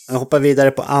 Jag hoppar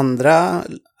vidare på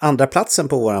andra platsen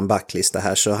på våran backlista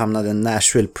här, så hamnade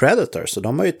Nashville Predators, och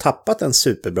de har ju tappat en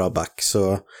superbra back,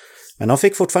 men de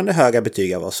fick fortfarande höga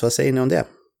betyg av oss. Vad säger ni om det?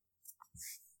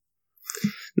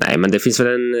 Nej, men det finns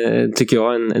väl tycker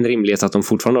jag, en rimlighet att de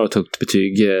fortfarande har ett högt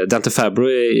betyg. Dante Fabro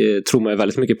tror man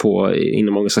väldigt mycket på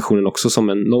inom organisationen också, som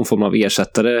någon form av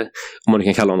ersättare, om man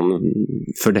kan kalla honom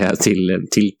för det,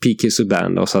 till P.K.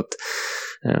 Subban. Så att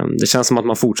det känns som att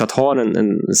man fortsatt har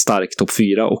en stark topp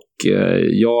 4, och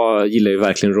jag gillar ju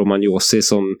verkligen Roman Josi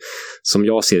som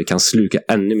jag ser kan sluka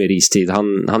ännu mer istid.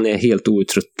 Han är helt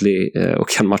outtröttlig och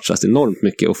kan matchas enormt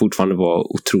mycket och fortfarande vara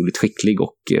otroligt skicklig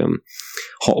och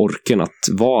ha orken att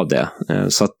vara det.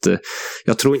 Så att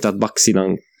jag tror inte att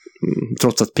backsidan,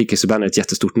 trots att P.K. Subban är ett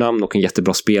jättestort namn och en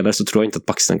jättebra spelare, så tror jag inte att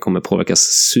backsidan kommer påverkas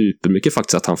supermycket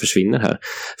faktiskt att han försvinner här.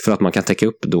 För att man kan täcka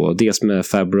upp då dels med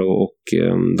Fabro och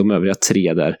de övriga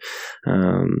 3 där.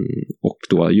 Och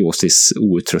då Josis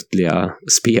outtröttliga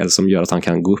spel som gör att han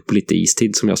kan gå upp lite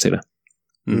istid, som jag ser det.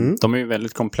 De är ju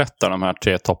väldigt kompletta, de här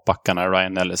 3 toppbackarna,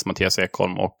 Ryan Ellis, Mattias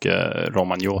Ekholm och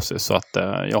Roman Josi, så att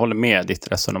jag håller med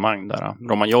ditt resonemang där.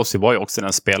 Roman Josi var ju också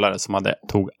den spelare som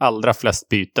tog allra flest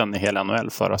byten i hela NHL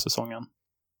förra säsongen.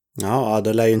 Ja,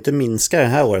 det lär ju inte minska det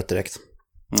här året direkt.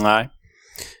 Nej.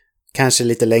 Kanske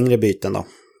lite längre byten då.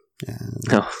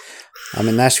 Ja,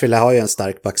 men Nashville har ju en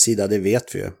stark backsida, det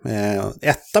vet vi ju.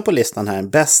 Etta på listan här,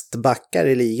 bäst backar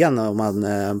i ligan om man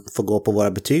får gå på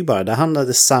våra betyg bara. Där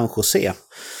handlade San Jose.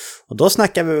 Och då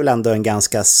snackar vi väl ändå en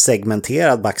ganska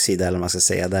segmenterad backsida, eller man ska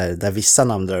säga, där vissa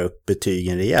namn drar upp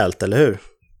betygen rejält, eller hur?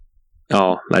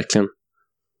 Ja, verkligen.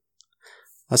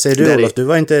 Vad säger du, Olof? Du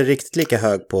var inte riktigt lika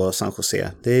hög på San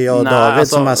Jose. Det är jag och David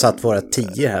som har satt våra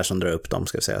 10 här som drar upp dem,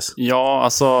 ska vi säga. Ja,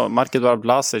 alltså Mark-Edouard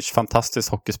Vlasic,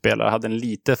 fantastisk hockeyspelare, hade en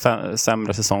lite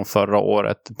sämre säsong förra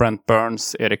året. Brent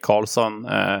Burns, Erik Karlsson,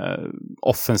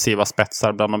 offensiva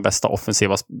spetsar, bland de bästa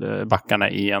offensiva backarna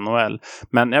i NHL.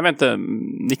 Men jag vet inte,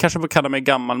 ni kanske får kalla mig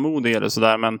gammalmodig eller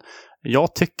sådär, men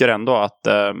jag tycker ändå att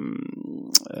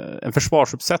en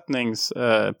försvarsuppsättnings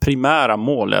primära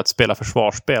mål är att spela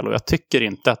försvarsspel, och jag tycker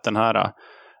inte att den här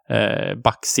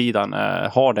backsidan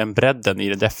har den bredden i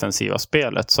det defensiva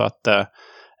spelet, så att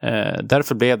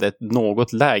därför blev det ett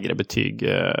något lägre betyg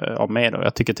av mig då.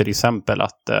 Jag tycker till exempel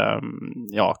att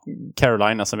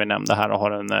Carolina, som vi nämnde här,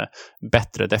 har en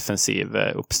bättre defensiv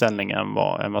uppställning än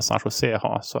vad San Jose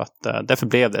har, så att därför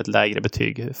blev det ett lägre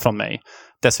betyg från mig.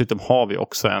 Dessutom har vi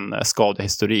också en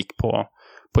skadehistorik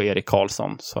på Erik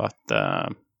Karlsson, så att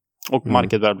och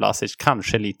Mark-Edouard Vlasic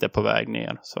kanske lite på väg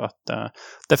ner, så att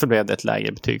därför blev det ett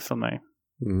lägre betyg från mig.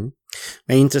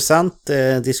 Men intressant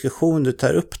diskussion du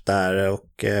tar upp där, och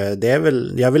det är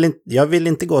väl, jag vill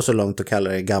inte gå så långt och kalla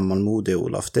det gammalmodig,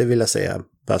 Olof, det vill jag säga,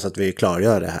 bara så att vi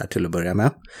klargör det här till att börja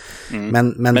med.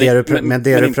 Men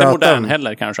inte modern om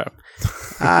heller kanske.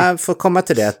 Får komma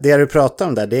till det. Det du pratar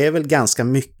om där, det är väl ganska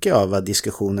mycket av vad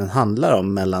diskussionen handlar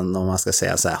om mellan, om man ska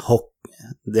säga så här,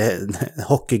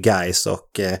 hockey guys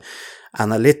och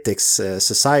Analytics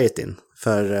Society.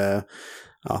 För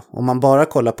om man bara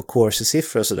kollar på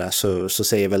Corsi-siffror och sådär, så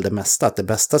säger väl det mesta att det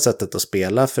bästa sättet att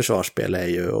spela försvarsspel är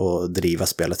ju att driva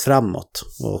spelet framåt.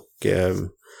 Och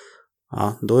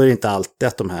då är det inte alltid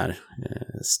att de här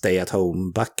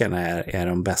stay-at-home-backarna är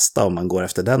de bästa om man går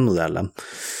efter den modellen.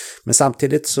 Men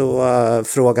samtidigt så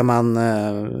frågar man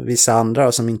vissa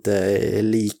andra som inte är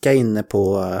lika inne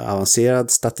på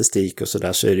avancerad statistik och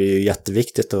sådär, så är det ju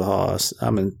jätteviktigt att ha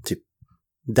typ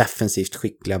defensivt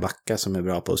skickliga backar som är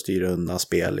bra på att styra undan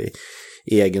spel i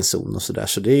egen zon och sådär.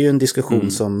 Så det är ju en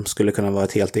diskussion som skulle kunna vara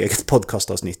ett helt eget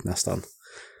podcastavsnitt nästan.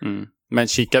 Men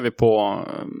kikar vi på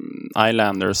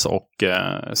Islanders och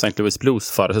St. Louis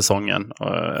Blues förra säsongen,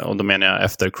 och då menar jag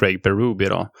efter Craig Berube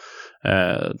då,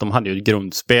 de hade ju ett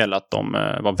grundspel att de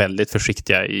var väldigt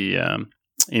försiktiga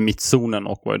i mittzonen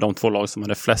och var de 2 lag som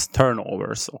hade flest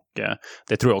turnovers, och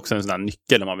det tror jag också är en sån där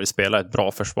nyckel om man vill spela ett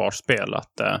bra försvarsspel,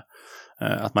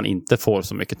 att man inte får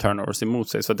så mycket turnovers emot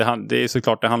sig. Så det är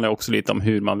såklart, det handlar också lite om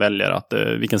hur man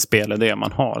väljer vilken spel är det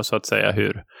man har, så att säga,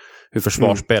 hur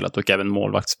försvarsspelet och även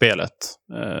målvaktsspelet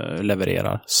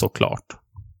levererar, såklart.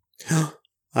 Ja,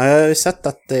 jag har ju sett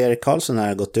att Erik Karlsson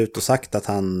har gått ut och sagt att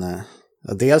han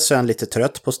Dels så är han lite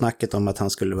trött på snacket om att han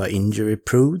skulle vara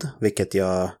injury-proved, vilket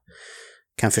jag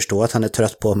kan förstå att han är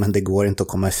trött på, men det går inte att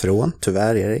komma ifrån,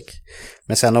 tyvärr Erik.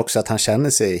 Men sen också att han känner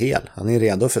sig hel, han är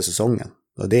redo för säsongen.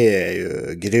 Och det är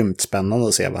ju grymt spännande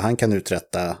att se vad han kan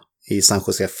uträtta i San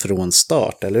Jose från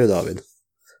start, eller hur David?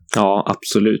 Ja,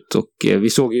 absolut. Och vi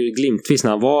såg ju glimtvis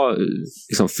när han var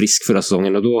liksom frisk förra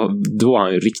säsongen, och då var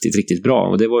han ju riktigt, riktigt bra.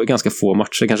 Och det var ju ganska få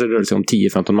matcher, kanske rörde sig om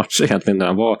 10-15 matcher egentligen, där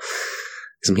han var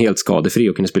liksom helt skadefri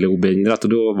och kunde spela obehindrat, och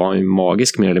då var han ju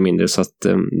magisk mer eller mindre. Så att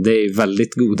det är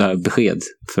väldigt goda besked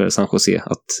för San Jose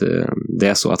att det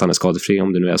är så att han är skadefri,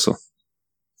 om det nu är så.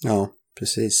 Ja,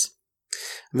 precis.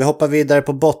 Vi hoppar vidare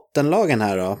på bottenlagen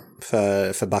här då,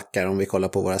 för backar, om vi kollar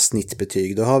på våra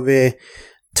snittbetyg. Då har vi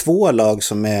 2 lag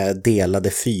som är delade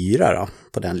 4 då,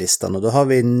 på den listan. Och då har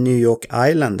vi New York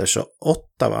Islanders och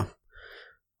Ottawa.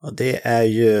 Och det är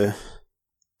ju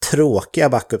tråkiga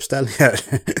backuppställningar.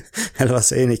 Eller vad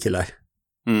säger ni killar?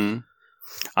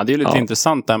 Ja, det är lite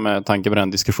intressant där med tanke på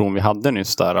den diskussion vi hade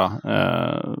nyss där.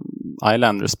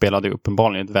 Islanders spelade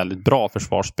uppenbarligen ett väldigt bra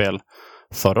försvarsspel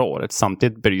förra året.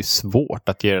 Samtidigt blir det ju svårt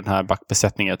att ge den här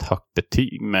backbesättningen ett högt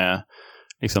betyg med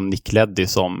liksom Nick Leddy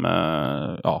som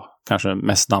kanske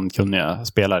mest namnkunniga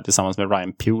spelare tillsammans med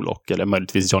Ryan Pulock eller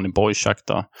möjligtvis Johnny Boychuk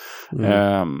då.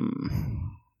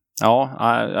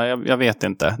 Jag vet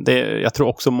inte. Jag tror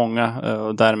också många,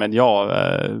 och därmed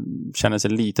känner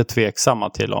sig lite tveksamma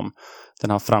till om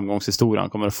den här framgångshistorien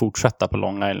kommer att fortsätta på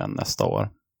Long Island nästa år.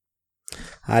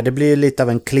 Det blir lite av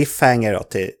en cliffhanger då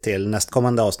till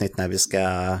nästkommande avsnitt när vi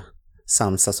ska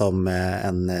samsas om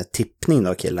en tippning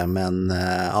då killar. Men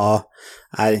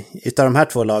utav de här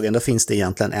 2 lagen då finns det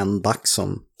egentligen en back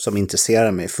som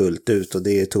intresserar mig fullt ut, och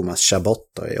det är Thomas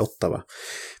Chabot då, i Ottawa.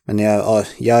 Men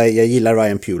jag gillar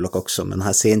Ryan Pulock också, men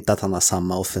jag ser inte att han har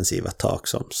samma offensiva tak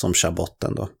som Chabot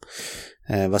ändå.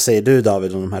 Vad säger du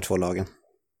David om de här 2 lagen?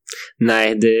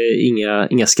 Nej, det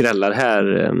är inga skrällar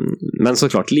här. Men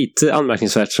såklart lite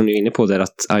anmärkningsvärt som ni är inne på där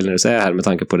att Islanders är här med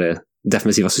tanke på det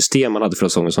defensiva system man hade för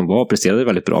säsongen som presterade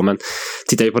väldigt bra. Men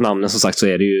tittar vi på namnen som sagt så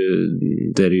är det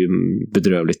ju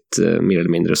bedrövligt mer eller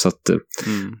mindre. Så att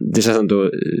det känns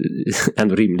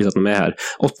ändå rimligt att de är här.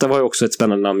 Ottawa har också ett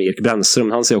spännande namn, Erik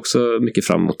Brännström. Han ser också mycket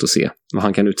fram emot att se vad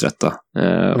han kan uträtta.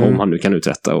 Om han nu kan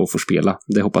uträtta och får spela.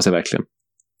 Det hoppas jag verkligen.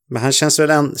 Men han känns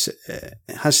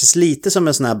han känns lite som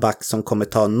en sån här back som kommer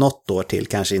ta något år till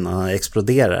kanske innan han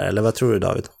exploderar, eller vad tror du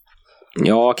David?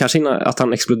 Ja, kanske innan att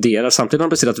han exploderar. Samtidigt har han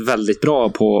presterat väldigt bra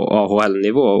på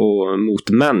AHL-nivå och mot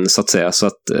män så att säga. Så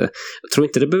att jag tror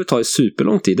inte det behöver ta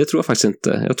superlång tid. Det tror jag faktiskt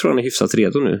inte. Jag tror han är hyfsat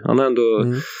redo nu. Han har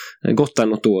ändå gått där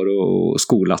något år och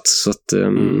skolat. Så att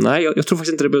nej, jag tror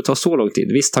faktiskt inte det behöver ta så lång tid.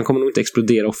 Visst, han kommer nog inte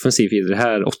explodera offensivt i det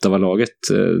här Ottawa-laget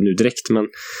nu direkt.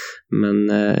 Men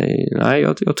nej,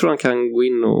 jag tror han kan gå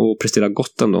in och prestera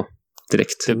gott ändå.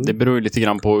 Direkt. Det beror ju lite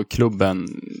grann på hur klubben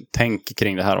tänker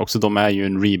kring det här också. De är ju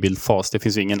en rebuild-fas. Det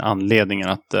finns ju ingen anledning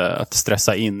att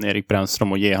stressa in Erik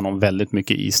Brännström och ge honom väldigt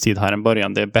mycket istid här i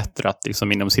början. Det är bättre att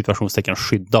liksom inom situationstecken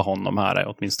skydda honom här,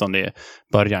 åtminstone i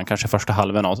början, kanske första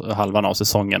halvan av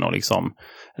säsongen, och liksom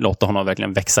låta honom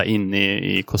verkligen växa in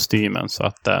i kostymen. Så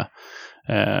att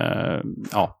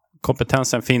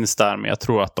kompetensen finns där, men jag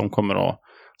tror att de kommer att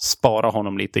spara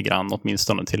honom lite grann,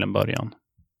 åtminstone till en början.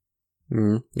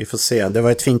 Vi får se. Det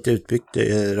var ett fint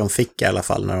utbyte de fick i alla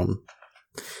fall när de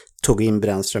tog in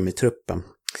Brännström i truppen.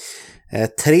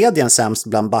 Tredje sämst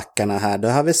bland backarna här, då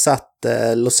har vi satt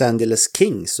Los Angeles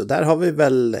Kings, och där har vi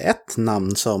väl ett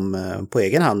namn som på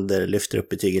egen hand lyfter upp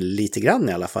betyget lite grann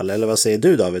i alla fall. Eller vad säger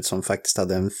du David, som faktiskt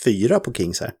hade en 4 på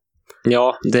Kings här?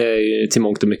 Ja, det är ju till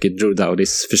mångt och mycket Drew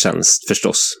Dowdys förtjänst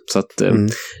förstås. Så att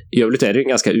i övrigt är det en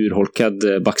ganska urholkad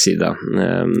backsida.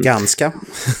 Ganska.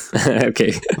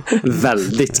 Okej,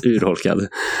 väldigt urholkad.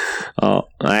 Ja,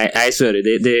 nej, så är det.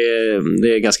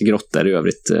 Det är ganska grått där i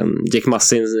övrigt. Jake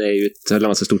Massin är ju ett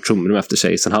lämnat ett stort tomrum efter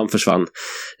sig sen han försvann.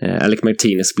 Alec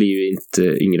Martinez blir ju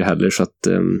inte yngre heller, så att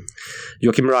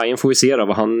Joakim Ryan får vi se då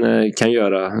vad han kan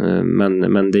göra,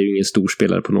 men det är ju ingen stor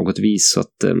spelare på något vis, så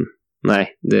att nej,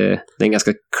 det är en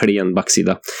ganska klen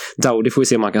backsida. Dowdy får vi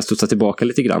se om han kan studsa tillbaka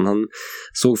lite grann. Han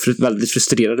såg väldigt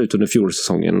frustrerad ut under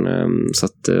fjolsäsongen, så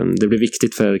att det blir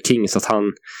viktigt för Kings att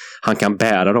han kan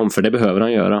bära dem, för det behöver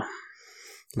han göra.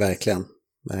 Verkligen.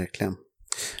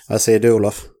 Vad säger du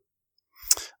Olof?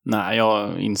 Nej,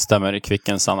 jag instämmer i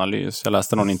Kvickens analys. Jag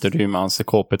läste någon intervju med Anse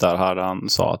Kåpet där han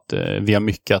sa att vi har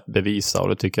mycket att bevisa, och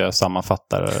det tycker jag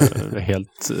sammanfattar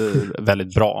helt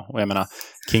väldigt bra. Och jag menar,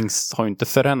 Kings har ju inte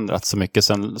förändrats så mycket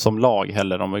som lag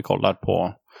heller om vi kollar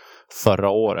på förra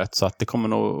året, så att det kommer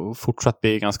nog fortsatt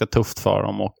bli ganska tufft för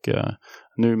dem, och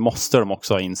nu måste de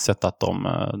också ha insett att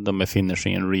de befinner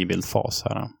sig i en rebuild-fas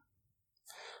här.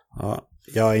 Ja,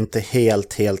 jag är inte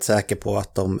helt säker på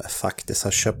att de faktiskt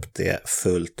har köpt det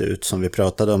fullt ut som vi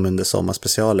pratade om under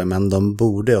sommarspecialen, men de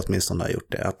borde åtminstone ha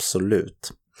gjort det,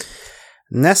 absolut.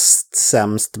 Näst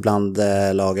sämst bland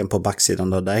lagen på backsidan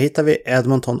då, där hittar vi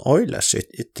Edmonton Oilers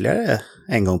ytterligare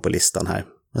en gång på listan här.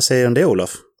 Vad säger du om det,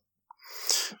 Olof?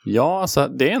 Ja, alltså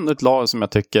det är ändå ett lag som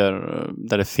jag tycker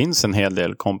där det finns en hel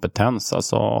del kompetens.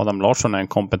 Alltså Adam Larsson är en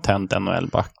kompetent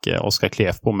NHL-back. Oskar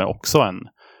Klefbom är också en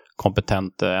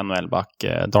kompetent NHL-back.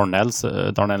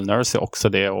 Darnell Nurse är också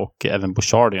det, och även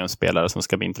Bouchard är en spelare som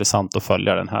ska bli intressant att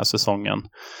följa den här säsongen.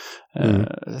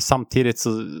 Samtidigt så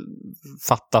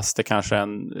fattas det kanske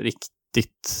en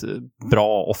riktigt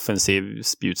bra offensiv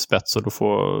spjutspets, och då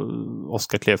får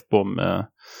Oskar Klefbom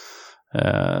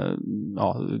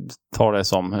ta det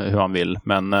som hur han vill,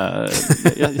 men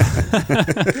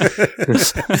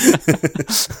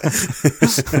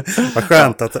vad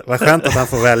skönt att han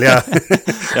får välja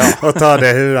och ta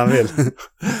det hur han vill.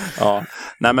 Ja,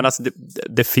 nej men alltså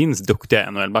det finns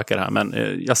duktiga NHL-backar här, men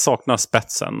jag saknar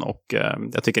spetsen, och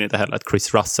jag tycker inte heller att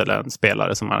Chris Russell är en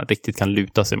spelare som man riktigt kan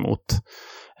luta sig mot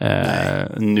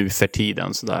nu för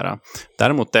tiden. Sådär.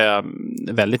 Däremot är jag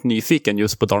väldigt nyfiken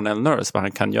just på Darnell Nurse, vad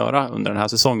han kan göra under den här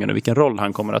säsongen och vilken roll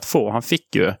han kommer att få. Han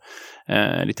fick ju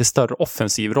lite större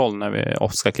offensiv roll när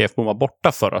Oskar Klefbom var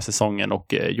borta förra säsongen,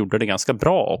 och gjorde det ganska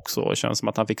bra också. Det känns som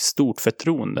att han fick stort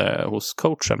förtroende hos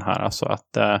coachen här. Alltså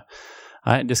att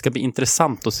det ska bli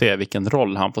intressant att se vilken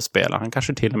roll han får spela. Han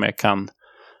kanske till och med kan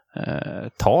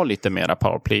ta lite mera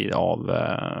powerplay av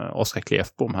Oskar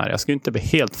Klefbom här. Jag skulle inte bli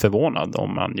helt förvånad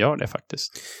om man gör det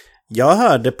faktiskt. Jag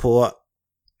hörde på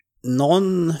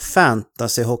någon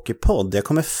fantasy-hockeypodd, jag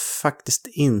kommer faktiskt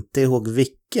inte ihåg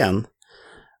vilken,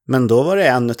 men då var det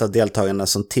en av deltagarna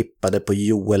som tippade på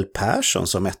Joel Persson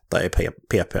som etta i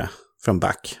PP från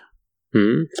back.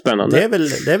 Spännande.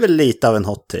 Det är väl lite av en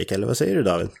hot take, eller vad säger du,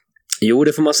 David? Jo,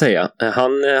 det får man säga.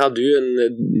 Han hade ju en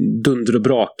dunder och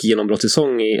brak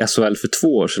genombrottssäsong i SHL för 2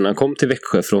 år sedan. Han kom till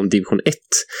Växjö från division 1.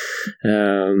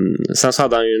 Sen så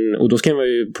hade han ju och då skrev han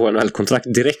ju på NHL-kontrakt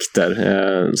direkt där.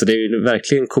 Så det är ju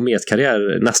verkligen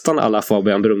kometkarriär. Nästan alla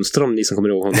Fabian Brunström, ni som kommer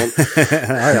ihåg honom.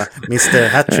 ja, Mr.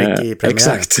 Hattrick i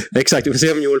premiären. Exakt. Vi får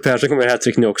se om Joel Persson kommer göra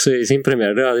hattrick nu också i sin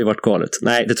premiär. Det hade ju varit galet.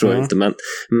 Nej, det tror jag inte.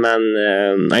 Men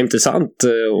intressant.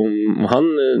 Om han,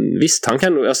 visst, han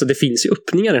kan, alltså det finns ju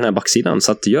öppningar i den här backsidan,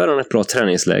 så att gör han ett bra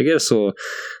träningsläger så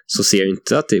ser jag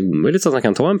inte att det är omöjligt att han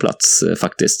kan ta en plats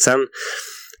faktiskt. Sen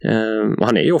och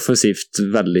han är ju offensivt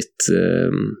väldigt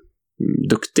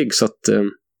duktig, så att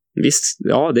visst,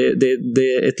 ja, det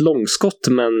är ett långskott,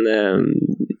 men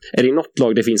är det i något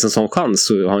lag det finns en sån chans,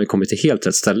 så har han ju kommit till helt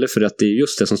rätt ställe, för att det är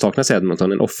just det som saknas i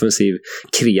Edmonton, en offensiv,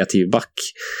 kreativ back,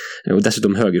 och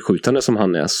dessutom högerskjutande som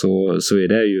han är, så är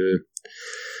det ju,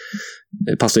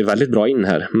 passar ju väldigt bra in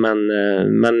här,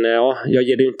 men ja, jag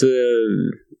ger det inte,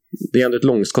 det är ändå ett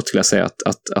långskott skulle jag säga,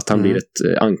 att han blir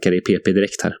ett ankare i PP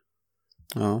direkt här.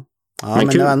 Ja, men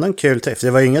det var ändå en kul träff.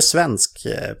 Det var ju ingen svensk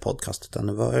podcast, utan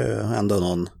det var ju ändå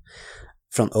någon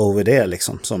från OVD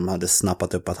liksom, som hade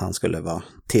snappat upp att han skulle vara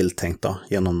tilltänkt då,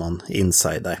 genom någon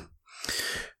insider.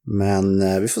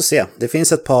 Men vi får se. Det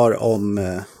finns ett par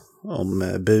om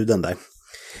buden där.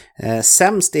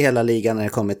 Sämst i hela ligan när det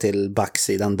kommer till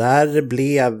backsidan, där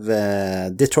blev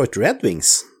Detroit Red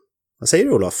Wings. Vad säger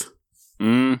du, Olof?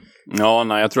 Ja,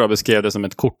 nej, jag tror jag beskrev det som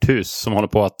ett korthus som håller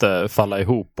på att falla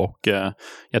ihop, och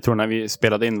jag tror när vi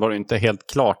spelade in var det inte helt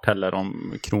klart heller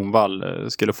om Kronwall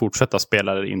skulle fortsätta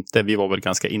spela eller inte. Vi var väl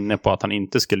ganska inne på att han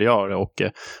inte skulle göra det, och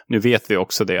nu vet vi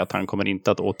också det att han kommer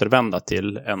inte att återvända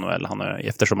till NHL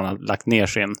eftersom han har lagt ner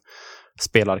sin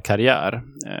spelarkarriär.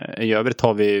 I övrigt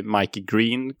har vi Mike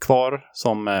Green kvar,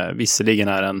 som visserligen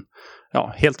är en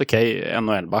helt okej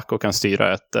NHL-back och kan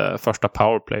styra ett första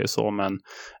powerplay och så, men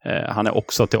han är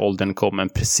också till åldern kommen,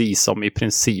 precis som i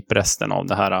princip resten av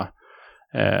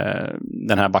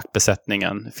den här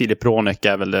backbesättningen. Filip Ronek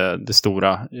är väl det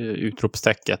stora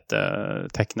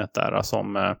tecknet där,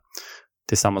 som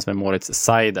tillsammans med Moritz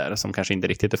Seider, som kanske inte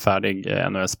riktigt är färdig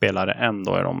NHL-spelare än,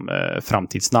 då är de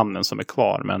framtidsnamnen som är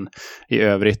kvar. Men i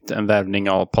övrigt en värvning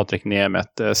av Patrik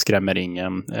Nemeth skrämmer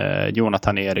ingen.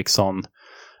 Jonathan Eriksson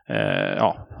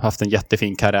haft en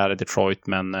jättefin karriär i Detroit,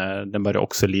 men den börjar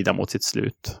också lida mot sitt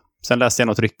slut. Sen läste jag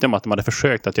något rykte om att de hade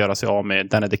försökt att göra sig av med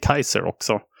Danny DeKeyser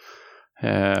också.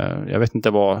 Jag vet inte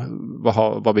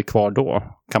vad blir kvar då,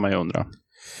 kan man ju undra.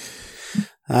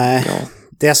 Nej,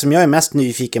 det som jag är mest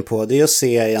nyfiken på, det är att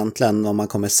se egentligen om man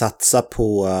kommer satsa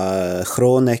på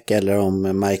Hronek eller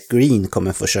om Mike Green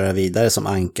kommer få köra vidare som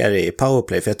ankare i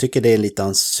powerplay. För jag tycker det är lite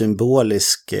en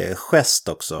symbolisk gest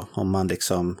också, om man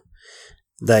liksom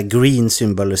där green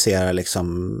symboliserar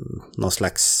liksom någon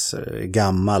slags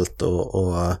gammalt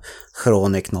och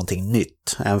Chronic någonting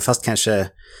nytt. Även fast kanske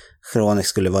Chronic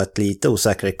skulle vara ett lite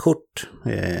osäkrare kort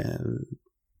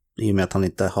i och med att han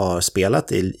inte har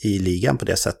spelat i ligan på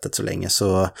det sättet så länge.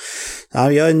 Så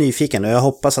ja, jag är nyfiken och jag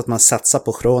hoppas att man satsar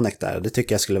på Chronic där. Det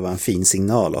tycker jag skulle vara en fin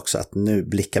signal också, att nu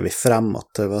blickar vi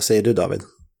framåt. Vad säger du, David?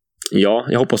 Ja,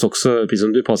 jag hoppas också, precis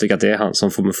som du Patrik, att det är han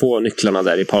som får få nycklarna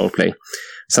där i powerplay.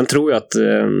 Sen tror jag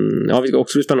att vi ska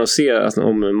också bli spännande att se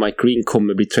om Mike Green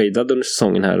kommer bli tradad under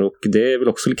säsongen här, och det är väl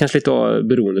också kanske lite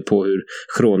beroende på hur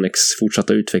Chronics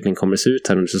fortsatta utveckling kommer se ut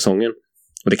här under säsongen.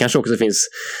 Och det kanske också finns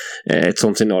ett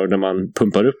sånt scenario där man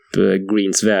pumpar upp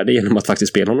Greens värde genom att faktiskt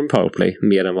spela honom i powerplay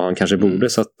mer än vad han kanske borde.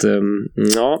 Så att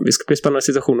det ska bli spännande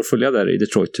situation att följa där i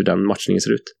Detroit, hur den matchningen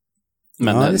ser ut.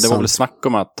 Men det var väl snack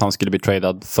om att han skulle bli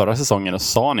tradad förra säsongen, och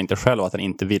sa han inte själv att han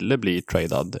inte ville bli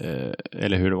tradad,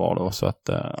 eller hur det var då, så att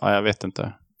jag vet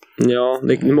inte. Ja,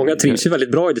 många trivs ju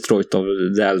väldigt bra i Detroit av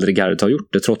det äldre gardet har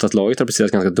gjort det, trots att laget har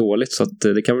presterat ganska dåligt, så att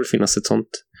det kan väl finnas ett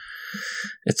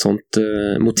sånt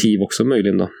motiv också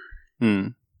möjligen då.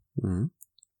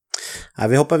 Ja,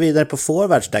 vi hoppar vidare på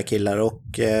forwards där, killar, och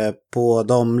på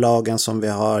de lagen som vi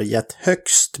har gett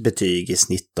högst betyg i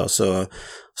snitt då,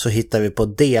 så hittar vi på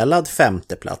delad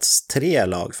femte plats 3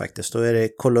 lag faktiskt. Då är det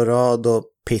Colorado,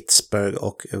 Pittsburgh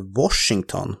och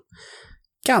Washington.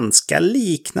 Ganska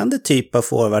liknande typ av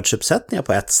forwardsuppsättningar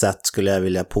på ett sätt, skulle jag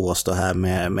vilja påstå här,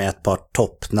 med ett par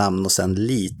toppnamn och sen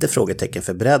lite frågetecken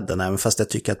för bredden, även fast jag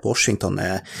tycker att Washington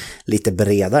är lite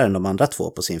bredare än de andra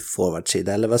två på sin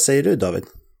forwardsida. Eller vad säger du, David?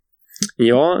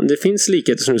 Ja, det finns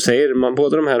likheter som du säger.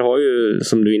 Båda de här har ju,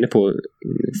 som du är inne på,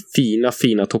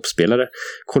 fina toppspelare.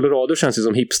 Colorado känns ju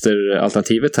som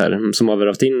hipster-alternativet här, som har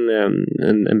värvat in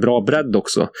en bra bredd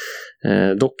också.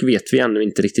 Dock vet vi ännu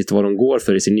inte riktigt vad de går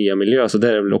för i sin nya miljö, så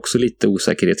där är väl också lite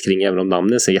osäkerhet kring, även om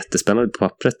namnen ser jättespännande på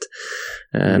pappret.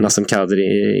 Nassim Kadri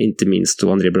inte minst,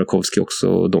 och Andrei Burakovsky också,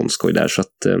 och Donskoj där, så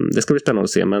att det ska bli spännande att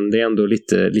se, men det är ändå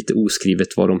lite oskrivet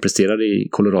vad de presterar i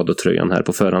Colorado-tröjan här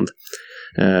på förhand.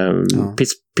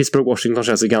 Pittsburgh Washington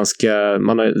känns ganska,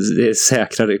 man har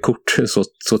säkrare kort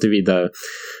så tillvida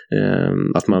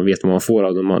att man vet vad man får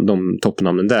av de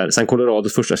toppnamnen där. Sen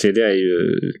Colorados första kedja är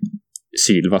ju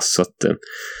sylvass, så att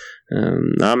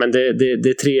men det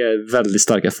är 3 väldigt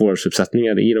starka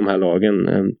forwardsuppsättningar i de här lagen.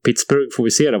 Pittsburgh får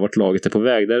vi se vart laget är på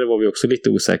väg. Där var vi också lite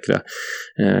osäkra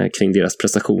kring deras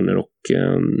prestationer och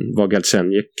vad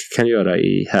Galchenyuk kan göra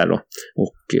här då.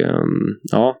 Och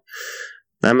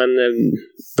nej, men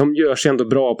de gör sig ändå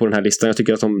bra på den här listan. Jag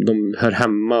tycker att de hör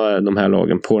hemma, de här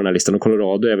lagen, på den här listan. Och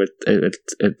Colorado är väl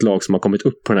ett lag som har kommit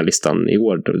upp på den här listan i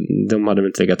år. De hade väl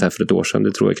inte legat här för ett år sedan,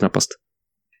 det tror jag knappast.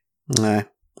 Nej,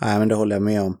 men det håller jag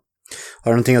med om.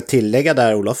 Har du någonting att tillägga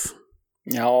där, Olof?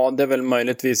 Ja, det är väl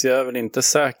möjligtvis. Jag är väl inte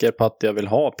säker på att jag vill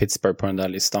ha Pittsburgh på den där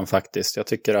listan faktiskt. Jag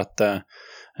tycker att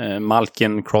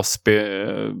Malkin, Crosby,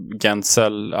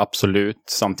 Gensel, absolut.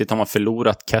 Samtidigt har man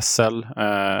förlorat Kessel,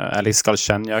 Alex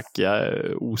Galchenyuk. Jag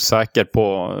är osäker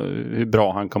på hur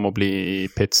bra han kommer att bli i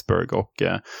Pittsburgh. Och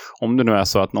om det nu är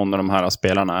så att någon av de här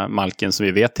spelarna, Malkin som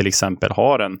vi vet till exempel,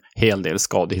 har en hel del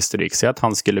skadehistorik, så att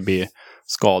han skulle bli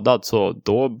skadad, så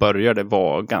då börjar det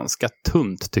vara ganska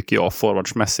tunt, tycker jag,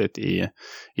 forwardsmässigt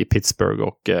i Pittsburgh.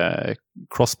 Och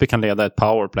Crosby kan leda ett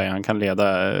powerplay, han kan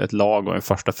leda ett lag och en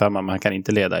första femma, men han kan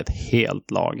inte leda ett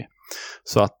helt lag.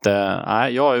 Så att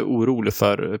jag är orolig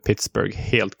för Pittsburgh,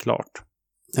 helt klart.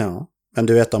 Ja, men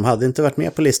du vet, de hade inte varit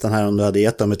med på listan här om du hade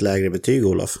gett dem ett lägre betyg,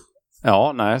 Olof.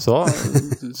 Ja, nej, så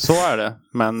är det.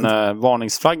 Men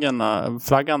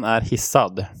varningsflaggan är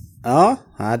hissad. Ja,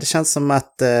 det känns som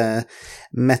att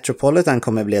Metropolitan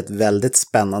kommer bli ett väldigt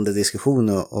spännande diskussion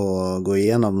och gå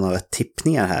igenom några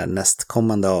tippningar här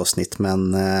nästkommande avsnitt,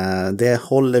 men det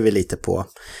håller vi lite på.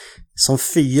 Som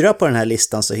 4 på den här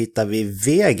listan så hittar vi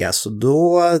Vegas, och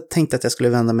då tänkte jag att jag skulle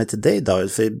vända mig till dig,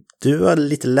 David, för du var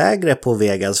lite lägre på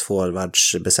Vegas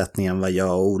forwardsbesättning än vad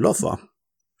jag och Olof var.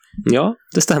 Ja,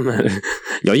 det stämmer.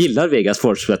 Jag gillar Vegas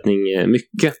forwardsbesättning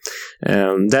mycket.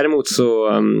 Däremot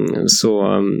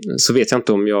så vet jag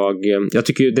inte om jag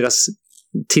tycker ju deras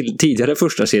tidigare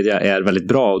första kedja är väldigt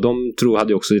bra, och de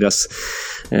hade också deras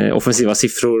offensiva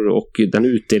siffror och den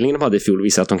utdelningen de hade i fjol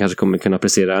visar att de kanske kommer kunna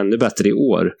prestera ännu bättre i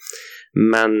år.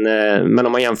 Men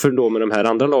om man jämför då med de här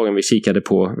andra lagen vi kikade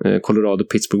på, Colorado,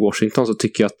 Pittsburgh, Washington, så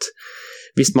tycker jag att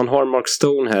visst, man har Mark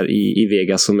Stone här i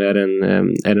Vegas som är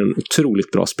en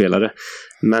otroligt bra spelare,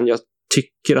 men jag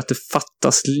tycker att det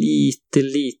fattas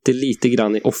lite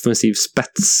grann i offensiv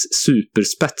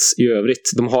superspets i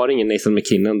övrigt. De har ingen Nathan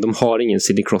McKinnon, de har ingen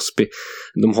Sidney Crosby,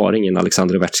 de har ingen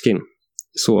Alexander Ovechkin.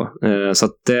 Så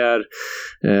att där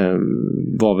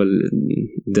var väl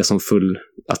det som föll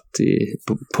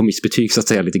på mitt betyg så att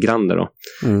säga lite grann där då.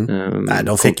 Nej,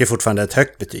 de fick ju fortfarande ett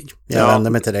högt betyg. Jag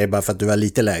vänder mig till dig bara för att du var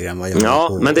lite lägre än vad jag var.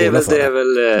 Ja, men det är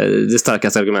väl det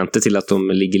starkaste argumentet till att de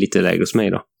ligger lite lägre hos mig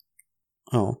då.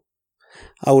 Ja,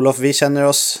 Olof, vi känner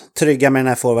oss trygga med den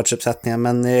här forwardsuppsättningen,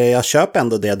 men jag köper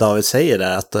ändå det David säger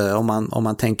där, att om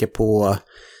man tänker på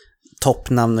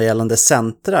toppnamn gällande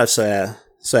centrar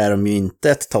så är de ju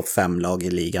inte ett topp 5-lag i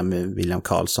ligan med William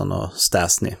Karlsson och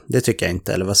Stastny. Det tycker jag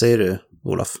inte, eller vad säger du,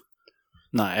 Olof?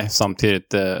 Nej, samtidigt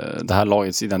det här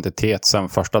lagets identitet sen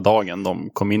första dagen de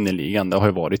kom in i ligan, det har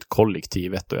ju varit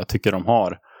kollektivet, och jag tycker de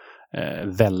har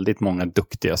väldigt många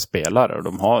duktiga spelare.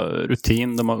 De har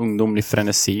rutin, de har ungdomlig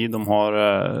frenesi, de har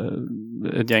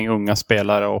ett gäng unga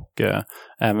spelare och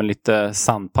även lite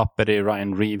sandpapper i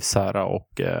Ryan Reeves här,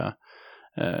 och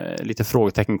lite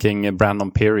frågetecken kring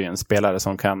Brandon Peary, en spelare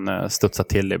som kan studsa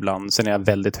till ibland. Sen är jag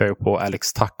väldigt hög på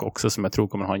Alex Tuck också, som jag tror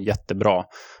kommer ha en jättebra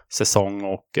säsong,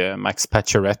 och Max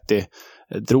Pacioretty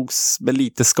drogs med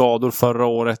lite skador förra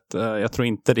året. Jag tror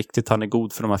inte riktigt han är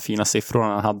god för de här fina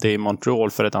siffrorna han hade i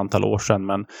Montreal för ett antal år sedan,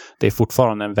 men det är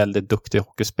fortfarande en väldigt duktig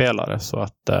hockeyspelare, så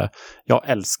att jag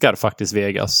älskar faktiskt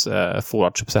Vegas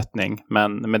forwardsuppsättning,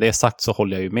 men med det sagt så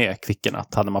håller jag ju med Kvicken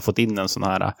att hade man fått in en sån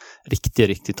här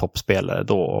riktigt toppspelare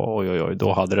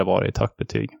då hade det varit ett högt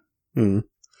betyg.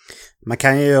 Man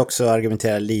kan ju också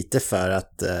argumentera lite för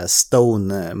att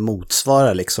Stone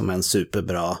motsvarar liksom en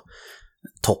superbra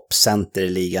toppcenter i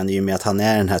ligan, i och med att han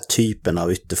är den här typen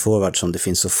av ytterforward som det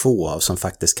finns så få av, som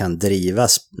faktiskt kan driva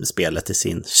spelet i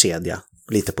sin kedja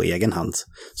lite på egen hand,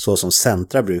 så som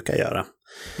centra brukar göra.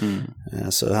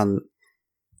 Så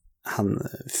han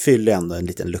fyller ändå en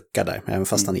liten lucka där, även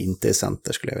fast han inte är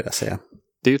center, skulle jag vilja säga.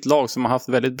 Det är ju ett lag som har haft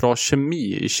väldigt bra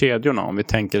kemi i kedjorna. Om vi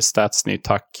tänker Stastny,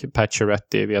 Tuck,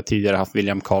 Pacioretty. Vi har tidigare haft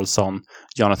William Karlsson,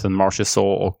 Jonathan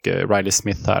Marchessault och Riley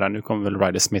Smith här. Nu kommer väl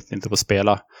Riley Smith inte få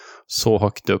spela så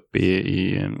högt upp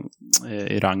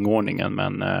i rangordningen.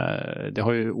 Men det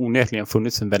har ju onekligen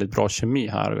funnits en väldigt bra kemi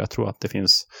här. Och jag tror att det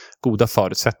finns goda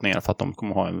förutsättningar för att de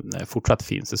kommer ha en fortsatt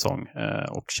fin säsong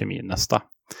och kemi nästa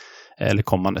eller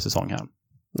kommande säsong här.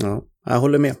 Ja, jag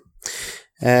håller med.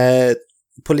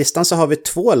 På listan så har vi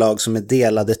 2 lag som är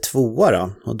delade 2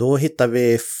 då. Och då hittar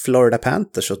vi Florida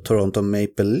Panthers och Toronto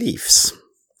Maple Leafs.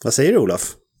 Vad säger du,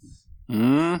 Olof?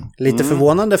 Lite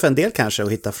förvånande för en del kanske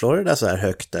att hitta Florida så här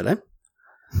högt, eller?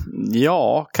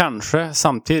 Ja, kanske.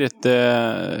 Samtidigt, det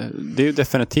är ju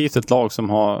definitivt ett lag som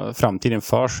har framtiden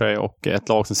för sig, och ett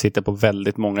lag som sitter på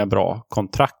väldigt många bra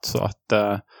kontrakt, så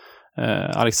att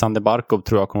Alexander Barkov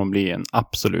tror jag kommer att bli en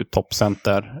absolut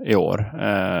toppcenter i år.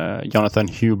 Jonathan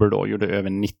Huber då gjorde över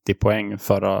 90 poäng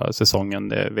förra säsongen.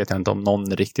 Det vet jag inte om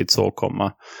någon riktigt så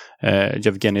komma.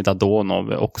 Yevgeny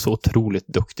Dadonov, också otroligt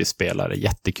duktig spelare.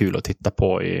 Jättekul att titta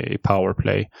på i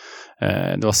powerplay.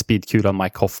 Det var speedkulan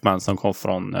Mike Hoffman som kom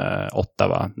från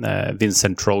Ottawa.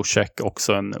 Vincent Trocheck,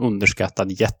 också en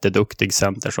underskattad jätteduktig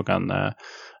center som kan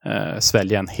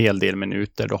svälja en hel del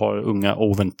minuter. Du har unga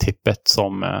Owen Tippett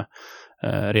som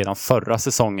redan förra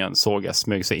säsongen såg jag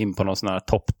smög sig in på någon sån här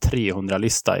topp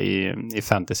 300-lista i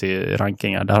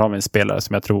fantasy-rankingar. Där har vi en spelare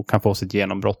som jag tror kan få sitt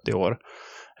genombrott i år.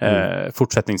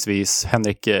 Fortsättningsvis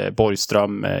Henrik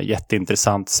Borgström,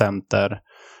 jätteintressant center.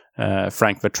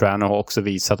 Frank Vetrano har också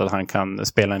visat att han kan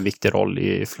spela en viktig roll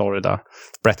i Florida.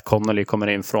 Brett Connolly kommer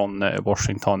in från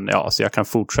Washington. Ja, så jag kan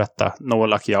fortsätta.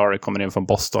 Noel Acciari kommer in från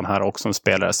Boston här, också en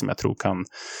spelare som jag tror kan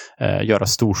göra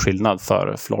stor skillnad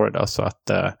för Florida. Så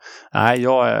att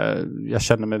jag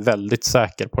känner mig väldigt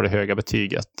säker på det höga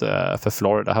betyget för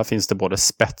Florida. Här finns det både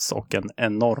spets och en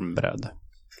enorm bredd.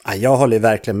 Jag håller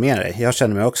verkligen med dig. Jag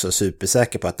känner mig också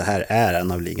supersäker på att det här är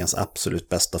en av ligans absolut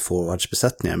bästa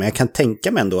forwardsbesättningar. Men jag kan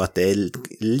tänka mig ändå att det är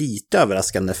lite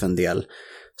överraskande för en del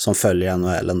som följer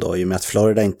NHL ändå, i och med att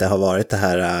Florida inte har varit det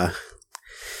här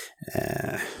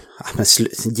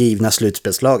givna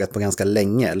slutspelslaget på ganska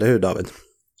länge, eller hur, David?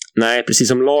 Nej, precis,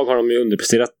 som lag har de ju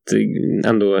underpresterat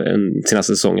ändå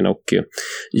senaste säsongen, och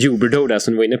Huberdeau där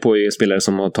som du var inne på är spelare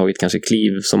som har tagit kanske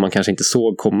kliv som man kanske inte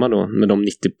såg komma då med de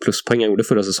 90 plus poäng han gjorde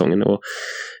förra säsongen, och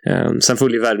sen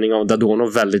följer värvning av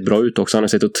Dadonov väldigt bra ut också. Han har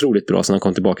sett otroligt bra sedan han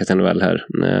kom tillbaka till NHL här,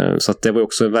 så att det var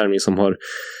också en värvning som har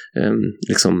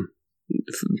liksom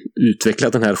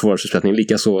utvecklat den här forwardsuppsättningen,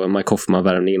 likaså Mike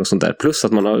Hoffman-värvningen och sånt där, plus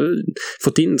att man har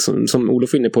fått in, som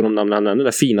Olof var inne på, de namn han nämnde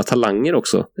där, fina talanger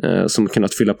också, som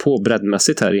kunnat fylla på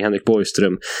breddmässigt här i Henrik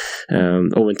Borgström,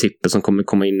 Owen Tippett som kommer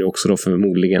komma in nu också då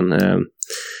förmodligen,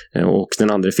 Och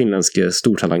den andra finländske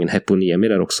stortalangen Heponiemi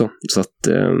där också. Så att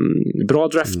bra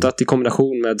draftat i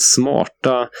kombination med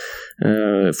smarta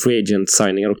free agent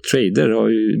signingar och trader.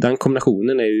 Den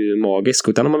kombinationen är ju magisk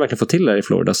och den har man verkligen fått till här i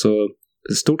Florida. Så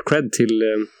stort cred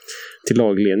till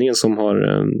lagledningen som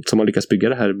har lyckats bygga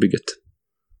det här bygget.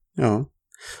 Ja.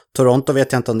 Toronto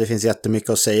vet jag inte om det finns jättemycket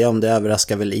att säga om. Det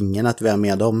överraskar väl ingen att vi har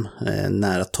med dem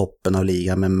nära toppen av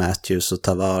ligan med Matthews och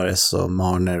Tavares och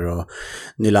Marner och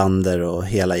Nylander och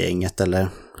hela gänget.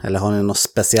 Eller har ni något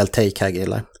speciellt take här,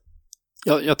 gillar?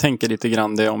 Jag tänker lite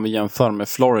grann det om vi jämför med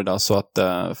Florida, så att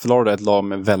Florida är ett lag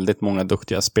med väldigt många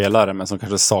duktiga spelare men som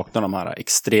kanske saknar de här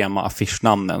extrema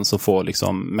affischnamnen som får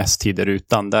liksom mest tider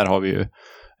utan. Där har vi ju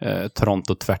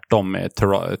Toronto tvärtom med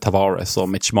Tavares och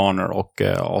Mitch Marner och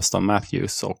Auston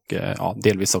Matthews och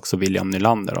delvis också William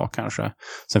Nylander då, kanske.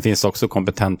 Sen finns det också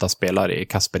kompetenta spelare i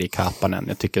Kasperi Kapanen.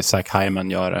 Jag tycker Zach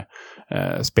Hyman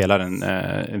spelar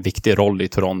en viktig roll i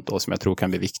Toronto som jag tror kan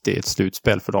bli viktig i ett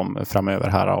slutspel för dem framöver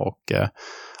här. Och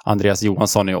Andreas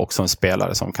Johansson är också en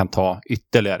spelare som kan ta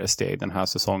ytterligare steg den här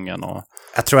säsongen. Och,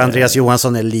 jag tror Andreas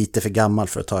Johansson är lite för gammal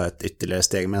för att ta ett ytterligare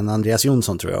steg, men Andreas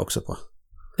Jonsson tror jag också på.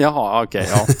 Jaha, okej,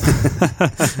 ja.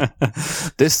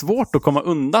 Det är svårt att komma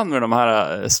undan med de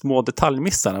här små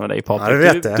detaljmissarna med dig, Patrik. Ja, du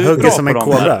vet det. Hugger som en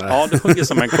kobra. Ja, du hugger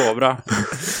som en kobra.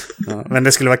 Ja, men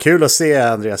det skulle vara kul att se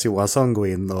Andreas Johansson gå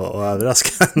in och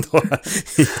överraska ändå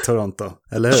i Toronto.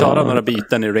 Eller hur? Köra några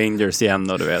byten i Rangers igen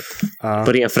då, du vet. Ja.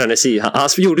 På ren frenesi. Han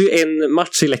gjorde ju en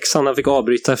match i Leksand. Han fick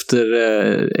avbryta efter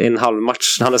en halv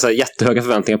match. Han hade så här jättehöga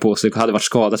förväntningar på sig. Hade varit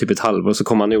skadad typ ett halvår. Så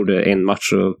kom han och gjorde en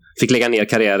match och fick lägga ner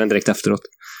karriären direkt efteråt.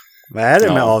 Vad är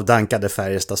det med avdankade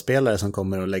Färjestad-spelare som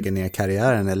kommer att lägga ner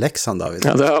karriären i Leksand, David?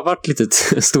 Ja, det har varit lite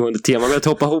ett stående tema, men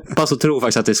jag hoppas och tror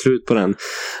faktiskt att det är slut på den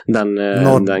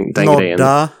grejen.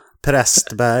 Nodda,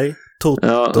 Prästberg, Toto.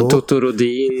 Ja, Toto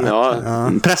Rodin.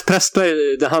 Ja.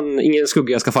 Prästberg, ingen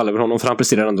skugga ska falla över honom, för han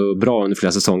presterar ändå bra under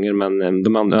flera säsonger, men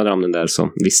de andra namnen där, så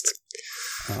visst.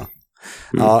 Ja.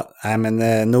 Ja,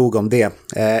 men nog om det.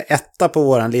 Etta på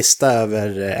våran lista över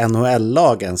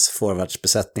NHL-lagens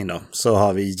forwardsbesättning då, så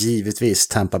har vi givetvis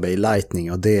Tampa Bay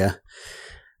Lightning, och det,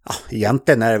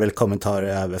 egentligen är det väl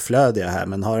kommentarer överflödiga här,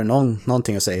 men har du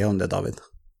någonting att säga om det, David?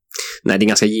 Nej, det är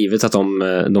ganska givet att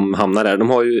de hamnar där. De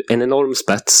har ju en enorm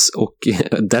spets och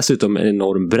dessutom en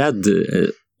enorm bredd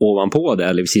ovanpå det,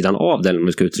 eller vid sidan av det, om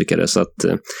man ska uttrycka det. Så att,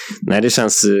 nej, det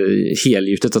känns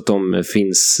helgjutet att de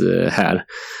finns här.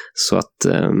 Så att,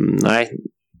 nej,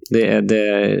 det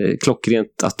är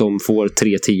klockrent att de får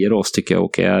 3-10 oss, tycker jag,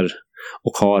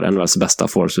 och har NHLs bästa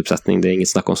forwardsuppsättning. Det är inget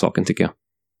snack om saken, tycker jag.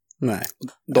 Nej.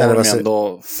 Då har de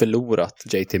ändå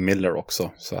förlorat JT Miller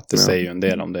också, så att det säger ju en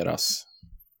del om deras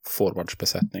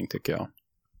forwardsbesättning, tycker jag.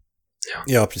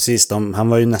 Ja, precis. Han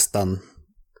var ju nästan,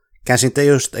 kanske inte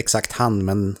just exakt han,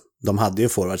 men de hade ju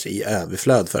forwards i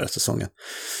överflöd förra säsongen.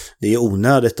 Det är ju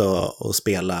onödigt att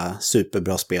spela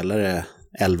superbra spelare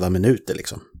 11 minuter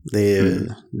liksom. Det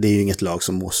är ju inget lag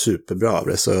som mår superbra av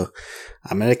det, så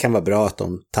men det kan vara bra att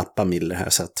de tappar Miller här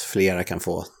så att flera kan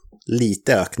få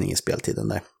lite ökning i speltiden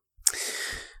där.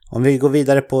 Om vi går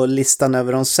vidare på listan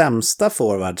över de sämsta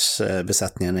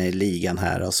forwardsbesättningarna i ligan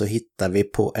här, och så hittar vi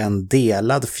på en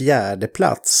delad fjärde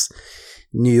plats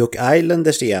New York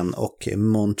Islanders igen och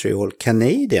Montreal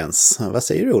Canadiens. Vad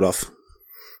säger du, Olof?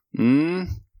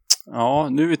 Ja,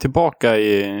 nu är vi tillbaka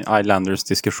i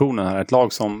Islanders-diskussionen här. Ett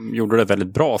lag som gjorde det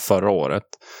väldigt bra förra året.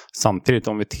 Samtidigt,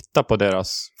 om vi tittar på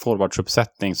deras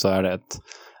forwardsuppsättning, så är det ett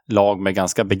lag med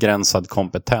ganska begränsad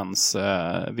kompetens.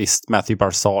 Visst, Matthew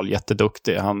Barzal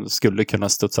jätteduktig. Han skulle kunna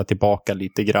studsa tillbaka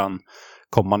lite grann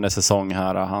kommande säsong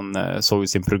här. Han såg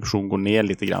sin produktion gå ner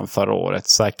lite grann förra året.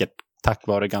 Säkert tack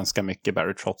vare ganska mycket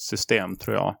Barry Trotz system,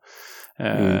 tror jag.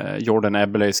 Jordan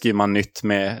Eberle skriver man nytt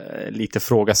med, lite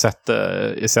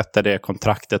ifrågasätter det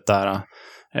kontraktet där.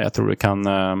 Jag tror det kan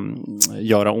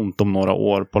göra ont om några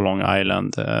år på Long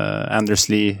Island. Anders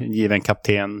Lee, given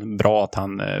kapten. Bra att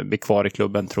han blir kvar i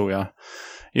klubben, tror jag.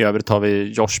 I övrigt har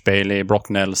vi Josh Bailey, Brock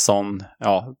Nelson.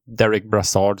 Ja, Derek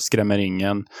Brassard skrämmer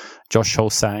ingen. Josh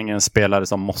Ho-Sang, en spelare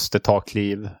som måste ta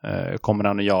kliv. Kommer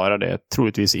han att göra det?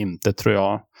 Troligtvis inte, tror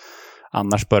jag.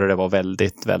 Annars börjar det vara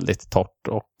väldigt, väldigt torrt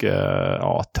och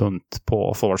tunt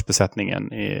på forwardsbesättningen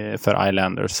för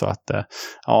Islanders. Så att,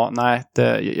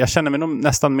 jag känner mig nog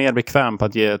nästan mer bekväm på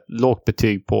att ge ett lågt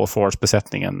betyg på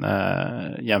forwardsbesättningen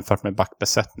jämfört med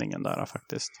backbesättningen där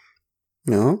faktiskt.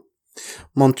 Ja.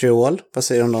 Montreal, vad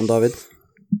säger du om David?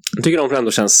 Jag tycker de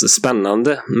ändå känns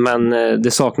spännande, men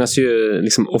det saknas ju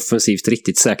liksom offensivt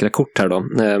riktigt säkra kort här då.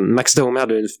 Max Domi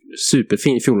hade en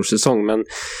superfin fjolårssäsong, men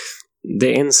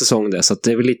det är en säsong där, så att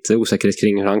det är väl lite osäkerhet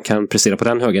kring hur han kan prestera på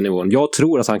den höga nivån. Jag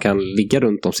tror att han kan ligga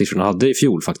runt de siffrorna han hade i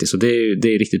fjol faktiskt, och det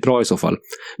är riktigt bra i så fall.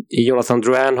 I Jonathan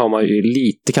Drouin har man ju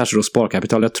lite kanske då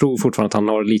sparkapital. Jag tror fortfarande att han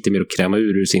har lite mer att kräma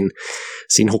ur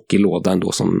sin hockeylåda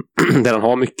ändå, där han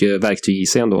har mycket verktyg i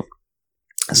sig ändå.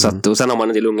 Så att, och sen har man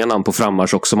en del unga namn på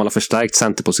frammarsch också. Man har förstärkt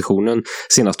centerpositionen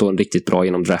senast åren riktigt bra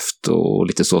genom draft och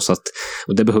lite så att,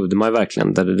 och det behövde man ju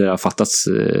verkligen, där det har fattats,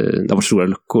 det har varit stora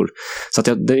luckor. Så att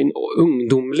det är en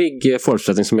ungdomlig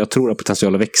förutsättning som jag tror har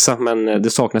potential att växa, men det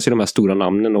saknas ju de här stora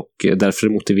namnen, och därför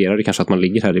motiverar det kanske att man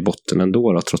ligger här i botten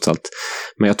ändå då, trots allt.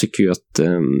 Men jag tycker ju att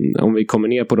om vi kommer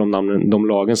ner på de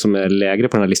lagen som är lägre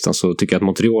på den här listan, så tycker jag att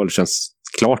Montreal känns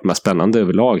klart mest spännande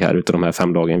överlag här utav de här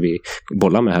 5 lagen vi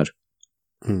bollar med här.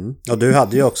 Mm. Och du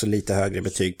hade ju också lite högre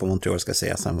betyg på Montreal, ska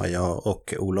sägas, än vad jag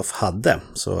och Olof hade.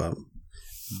 Så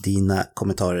dina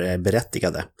kommentarer är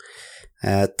berättigade.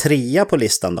 3 på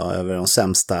listan då, över de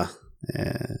sämsta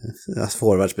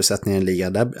forwardsbesättningen i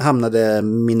ligan. Där hamnade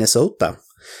Minnesota.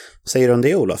 Vad säger du om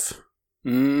det, Olof?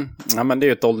 Ja, men det är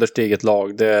ju ett ålderstiget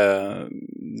lag.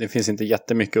 Det finns inte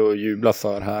jättemycket att jubla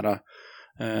för här.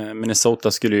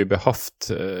 Minnesota skulle ju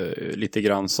behövt lite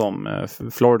grann som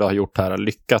Florida har gjort här,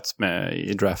 lyckats med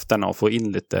i draften och få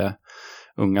in lite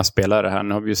unga spelare här.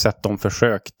 Nu har vi ju sett dem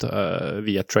försökt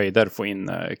via trader få in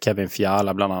Kevin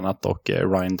Fiala bland annat och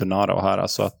Ryan Donato här,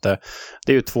 så att det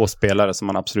är ju 2 spelare som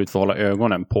man absolut får hålla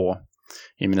ögonen på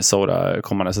i Minnesota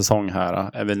kommande säsong här.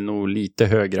 Är väl nog lite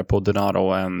högre på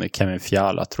Donato än Kevin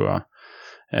Fiala, tror jag.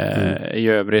 I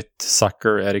övrigt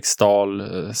Zucker, Erik Stahl,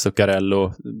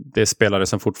 Zuccarello, det är spelare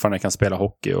som fortfarande kan spela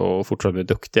hockey och fortfarande är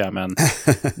duktiga, men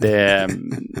det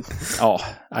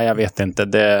jag vet inte,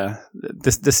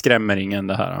 det skrämmer ingen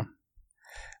det här.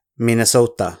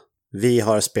 Minnesota, vi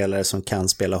har spelare som kan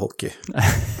spela hockey.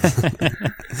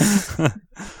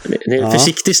 Det är en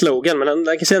försiktig slogan, men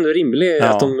den kanske ändå är rimlig,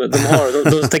 att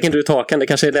de tänker inte ut taken, det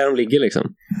kanske är där de ligger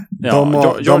liksom.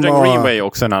 Jordan Greenway är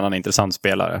också en annan intressant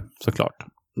spelare, såklart.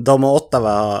 De och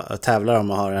Ottawa tävlar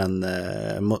om att ha den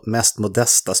mest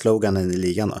modesta sloganen i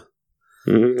ligan då.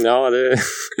 Ja, det...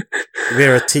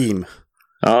 We're a team,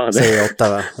 säger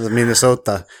Ottawa.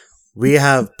 Minnesota, we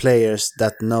have players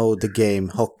that know the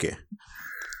game hockey.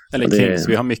 Eller Kings,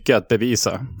 vi har mycket att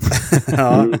bevisa.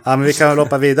 Ja, men vi kan väl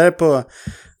hoppa vidare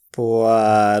på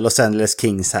Los Angeles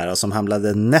Kings här, och som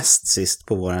hamnade näst sist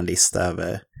på våran lista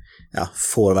över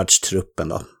forwardstruppen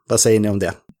då. Vad säger ni om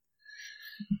det?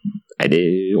 Det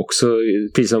är ju också,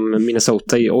 precis som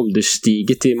Minnesota, i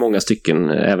åldersstiget i många stycken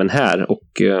även här,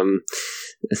 och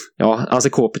Anse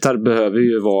Kopitar behöver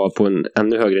ju vara på en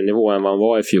ännu högre nivå än vad han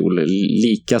var i fjol.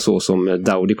 Lika så som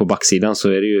Dowdy på backsidan, så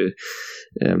är det ju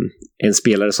en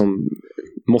spelare som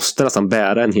måste nästan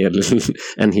bära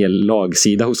en hel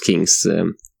lagsida hos Kings,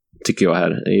 tycker jag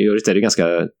här. I övrigt är det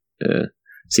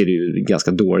ser det ju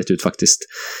ganska dåligt ut faktiskt.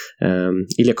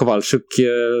 Ilja Kovalchuk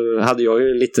hade jag ju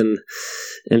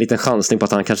en liten chansning på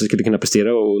att han kanske skulle kunna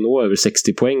prestera och nå över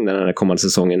 60 poäng den här kommande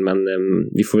säsongen, men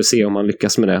vi får väl se om han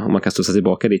lyckas med det, om man kan studsa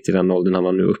tillbaka dit till den åldern han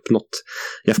har nu uppnått.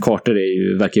 Jeff Carter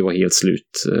verkar ju vara helt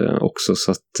slut också,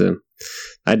 så att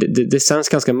det känns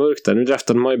ganska mörkt där. Nu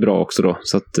draftade man ju bra också då,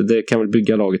 så att det kan väl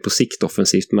bygga laget på sikt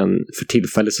offensivt, men för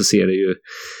tillfället så ser det ju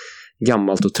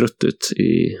gammalt och trött ut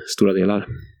i stora delar.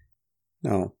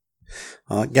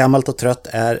 Ja, gammalt och trött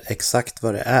är exakt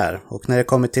vad det är. Och när det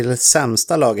kommer till det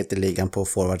sämsta laget i ligan på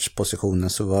forwardspositionen,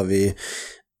 så var vi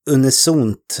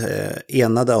unisont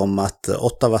enade om att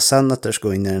Ottawa Senators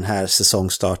går in i den här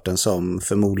säsongstarten som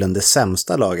förmodligen det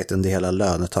sämsta laget under hela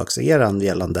lönetagseran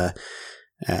gällande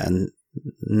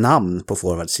namn på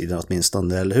forwardsidan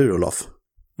åtminstone, eller hur, Olof?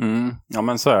 Ja,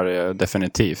 men så är det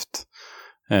definitivt.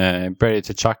 Brady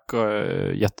Tkachuk,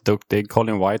 jätteduktig.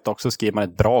 Colin White också skriver man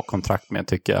ett bra kontrakt med,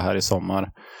 tycker jag, här i sommar.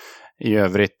 I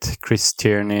övrigt Chris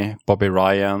Tierney, Bobby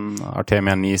Ryan,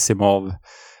 Artemi Anisimov,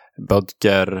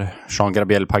 Bödker,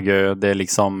 Jean-Gabriel Pageau. Det är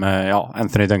liksom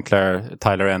Anthony Dunclair,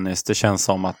 Tyler Ennis. Det känns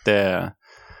som att det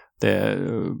är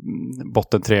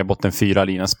botten 3, botten 4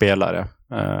 linjespelare.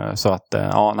 Så att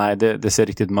det ser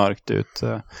riktigt mörkt ut.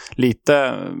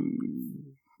 Lite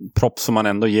props som man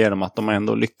ändå ger dem, att de har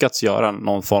ändå lyckats göra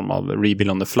någon form av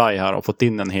rebuild on the fly här och fått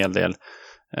in en hel del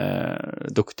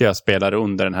duktiga spelare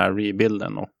under den här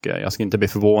rebuilden, och jag ska inte bli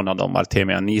förvånad om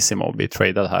Artemi Anisimov blir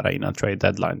tradad här innan trade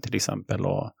deadline till exempel,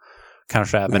 och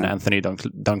kanske även Anthony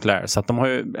Dunclair. Så att de har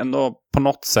ju ändå på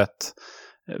något sätt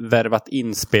värvat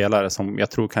in spelare som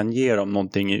jag tror kan ge dem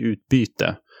någonting i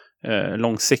utbyte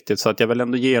långsiktigt, så att jag vill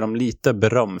ändå ge dem lite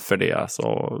beröm för det alltså.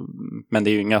 Men det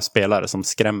är ju inga spelare som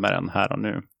skrämmer en här och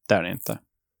nu, det är det inte.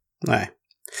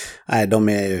 Nej, de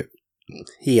är ju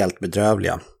helt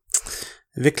bedrövliga.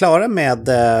 Vi är klara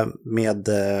med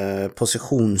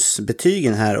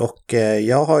positionsbetygen här och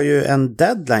jag har ju en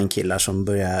deadline killar som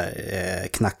börjar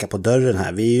knacka på dörren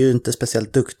här. Vi är ju inte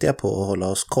speciellt duktiga på att hålla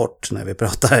oss kort när vi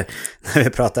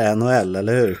pratar NHL,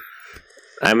 eller hur?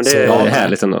 Nej, men det är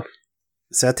härligt ändå.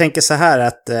 Så jag tänker så här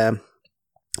att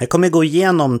jag kommer gå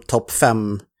igenom topp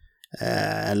 5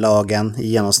 lagen i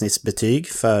genomsnittsbetyg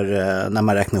för när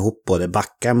man räknar ihop både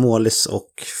backar, målis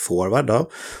och forward då,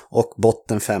 och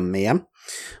botten 5 med.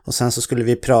 Och sen så skulle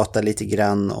vi prata lite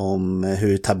grann om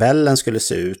hur tabellen skulle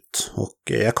se ut. Och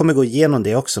jag kommer gå igenom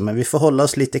det också, men vi får hålla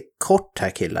oss lite kort här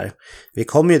killar. Vi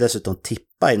kommer ju dessutom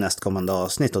tippa i nästkommande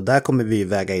avsnitt och där kommer vi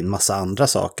väga in massa andra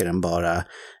saker än bara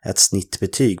ett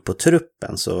snittbetyg på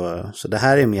truppen. Så det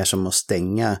här är mer som att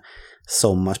stänga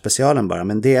sommarspecialen bara.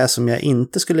 Men det som jag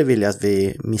inte skulle vilja att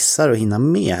vi missar och hinna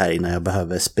med här innan jag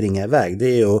behöver springa iväg,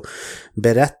 det är att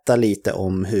berätta lite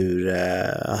om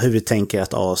hur vi tänker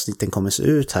att avsnitten kommer se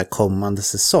ut här kommande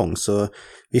säsong. Så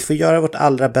vi får göra vårt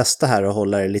allra bästa här och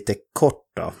hålla det lite kort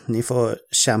då. Ni får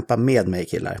kämpa med mig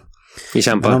killar. Vi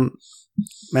kämpar.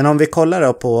 Men om vi kollar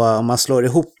då på, om man slår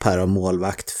ihop här om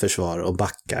målvakt, försvar och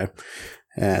backar.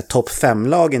 Topp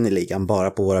 5-lagen i ligan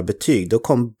bara på våra betyg. Då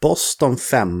kom Boston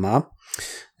 5,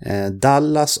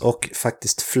 Dallas och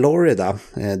faktiskt Florida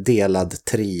delad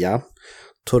 3,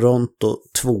 Toronto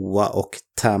 2 och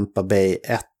Tampa Bay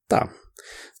 1.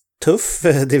 Tuff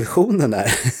divisionen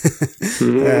där.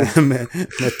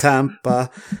 med Tampa,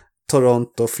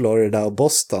 Toronto, Florida och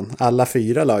Boston. Alla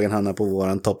 4 lagen hamnar på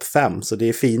våran topp 5. Så det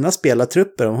är fina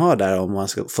spelartrupper de har där om man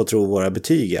ska få tro våra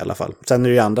betyg i alla fall. Sen är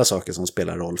det ju andra saker som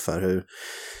spelar roll för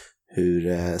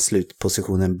hur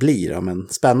slutpositionen blir. Ja, men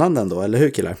spännande ändå, eller hur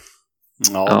killar?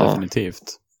 Ja, definitivt.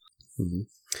 Mm.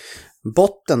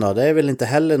 Botten då, det är väl inte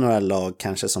heller några lag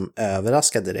kanske som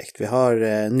överraskar direkt. Vi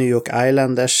har New York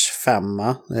Islanders 5,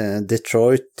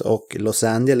 Detroit och Los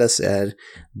Angeles är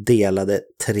delade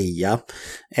 3.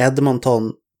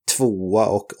 Edmonton 2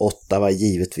 och 8 var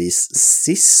givetvis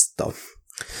sist då.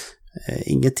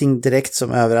 Ingenting direkt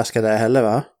som överraskar där heller,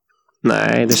 va?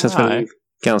 Nej, det känns väl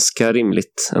ganska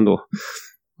rimligt ändå.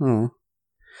 Mm.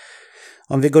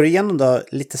 Om vi går igenom då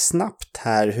lite snabbt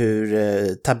här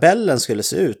hur tabellen skulle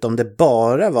se ut om det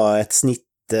bara var ett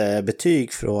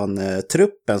snittbetyg från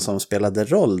truppen som spelade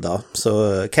roll då.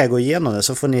 Så kan jag gå igenom det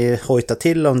så får ni hojta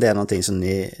till om det är någonting som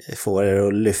ni får er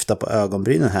att lyfta på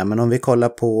ögonbrynen här. Men om vi kollar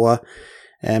på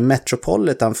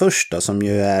Metropolitan först då, som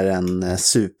ju är en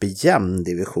superjämn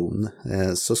division,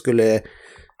 så skulle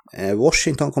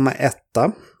Washington komma 1,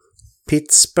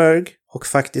 Pittsburgh och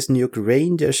faktiskt New York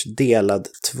Rangers delad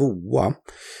 2,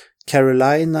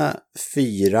 Carolina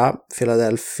 4,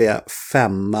 Philadelphia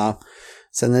 5,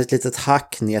 sen ett litet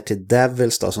hack ner till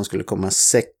Devils då, som skulle komma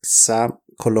 6,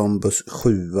 Columbus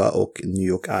 7 och New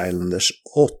York Islanders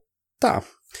 8.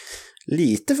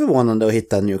 Lite förvånande att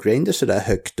hitta New York Rangers så där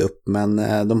högt upp, men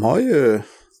de har ju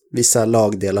vissa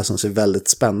lagdelar som ser väldigt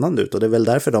spännande ut och det är väl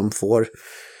därför de får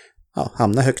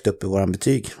hamna högt upp i våran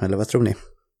betyg, eller vad tror ni?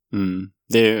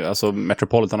 Det är ju, alltså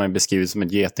Metropolitan har ju beskrivits som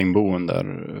ett getingbo under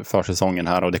försäsongen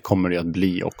här och det kommer det att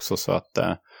bli också, så att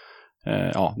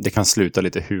det kan sluta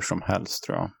lite hur som helst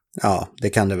tror jag. Ja, det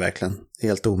kan det verkligen.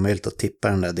 Helt omöjligt att tippa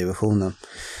den där divisionen.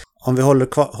 Om vi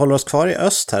håller oss kvar i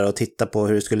öst här och tittar på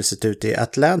hur det skulle se ut i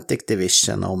Atlantic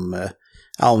Division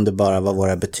om det bara var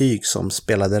våra betyg som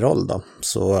spelade roll då.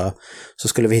 Så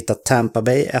skulle vi hitta Tampa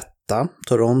Bay 1,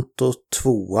 Toronto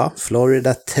 2,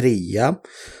 Florida 3,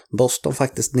 Boston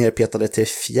faktiskt nerpetade till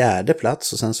 4:e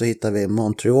plats och sen så hittar vi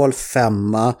Montreal 5,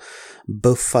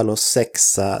 Buffalo 6,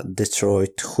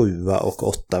 Detroit 7 och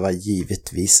 8 var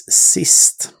givetvis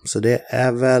sist. Så det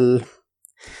är väl...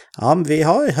 Ja, vi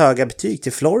har ju höga betyg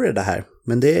till Florida här,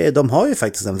 men de har ju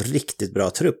faktiskt en riktigt bra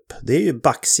trupp. Det är ju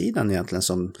backsidan egentligen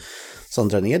som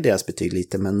drar ner deras betyg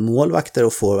lite, men målvakter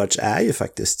och forwards är ju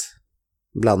faktiskt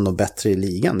bland de bättre i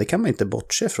ligan. Det kan man inte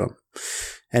bortse från.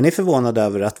 Är ni förvånade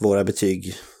över att våra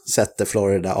betyg sätter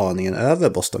Florida aningen över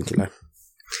Boston, killar?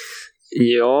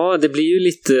 Ja, det blir ju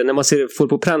lite, när man får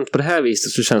på pränt på det här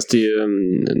viset så känns det ju,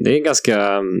 det är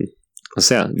ganska,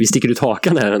 vi sticker ut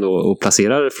hakan här ändå och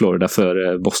placerar Florida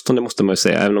för Boston, det måste man ju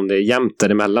säga, även om det är jämnt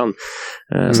däremellan.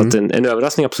 Så att en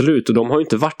överraskning absolut, och de har ju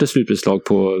inte varit ett slutbeslag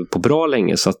på bra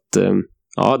länge, så att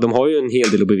de har ju en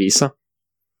hel del att bevisa.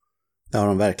 Det har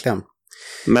de verkligen.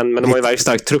 Men de har ju väldigt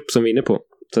stark trupp som vi är inne på.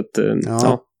 Så att,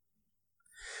 ja.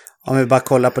 Om vi bara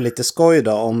kollar på lite skoj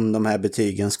då, om de här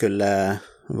betygen skulle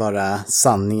vara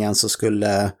sanningen så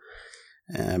skulle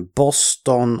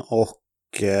Boston och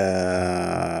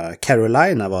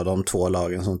Carolina var de 2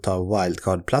 lagen som tar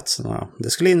wildcard-platserna. Det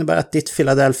skulle innebära att ditt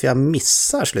Philadelphia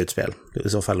missar slutspel i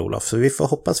så fall, Olof. Så vi får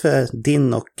hoppas för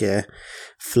din och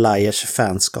Flyers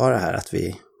fanskara här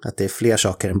att det är fler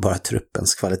saker än bara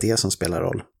truppens kvalitet som spelar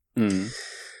roll.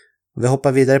 Vi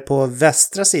hoppar vidare på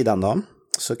västra sidan då.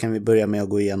 Så kan vi börja med att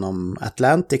gå igenom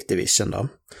Atlantic Division då.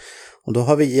 Och då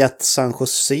har vi gett San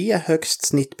Jose högst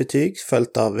snittbetyg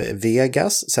följt av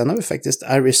Vegas. Sen har vi faktiskt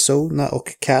Arizona och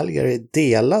Calgary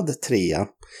delad 3.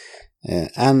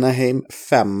 Anaheim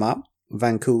 5,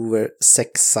 Vancouver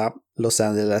 6, Los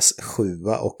Angeles 7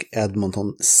 och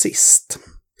Edmonton sist.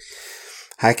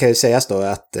 Här kan ju sägas då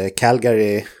att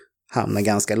Calgary hamnar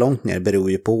ganska långt ner,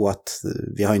 beror ju på att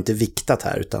vi har inte viktat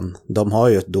här, utan de har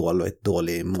ju ett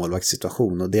dålig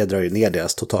målvaktssituation och det drar ju ner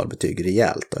deras totalbetyg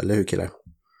rejält, eller hur killar?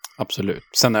 Absolut.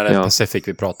 Sen är det Pacific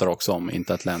vi pratar också om,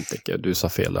 inte Atlantic. Du sa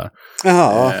fel där.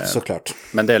 Ja, såklart.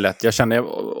 Men det är lätt. Jag känner,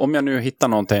 om jag nu hittar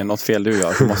något fel du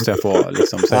gör så måste jag få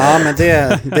liksom säga. Ja, men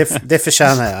det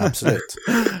förtjänar jag, absolut.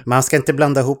 Man ska inte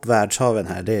blanda ihop världshaven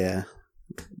här.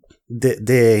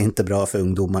 Det är inte bra för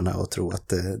ungdomarna att tro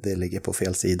att det ligger på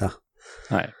fel sida.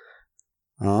 Nej.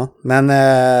 Ja,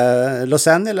 men Los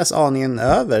Angeles aningen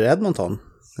över Edmonton.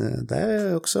 Det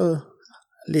är också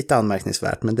lite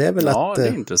anmärkningsvärt, men det är väl att... Ja, det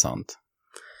är intressant.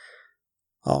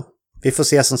 Ja, vi får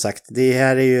se som sagt. Det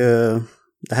här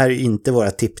är ju inte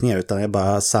våra tippningar, utan jag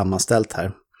bara sammanställt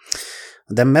här.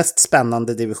 Den mest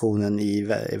spännande divisionen i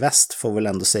väst får väl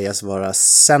ändå sägas vara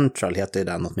Central, heter ju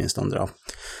den åtminstone då.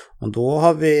 Och då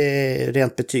har vi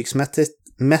rent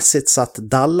betygsmässigt satt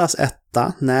Dallas 1,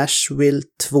 Nashville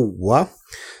 2,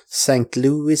 St.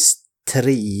 Louis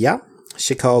 3,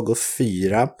 Chicago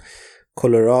 4,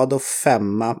 Colorado 5,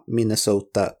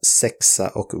 Minnesota 6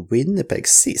 och Winnipeg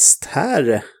sist.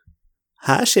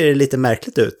 Här ser det lite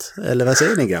märkligt ut. Eller vad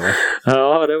säger ni, grabbar?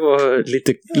 Ja, det var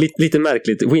lite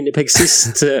märkligt. Winnipeg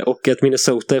sist och att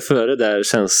Minnesota är före där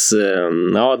känns...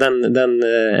 Ja, den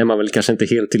är man väl kanske inte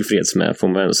helt tillfreds med, får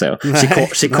man säga.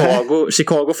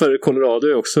 Chicago före Colorado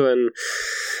är också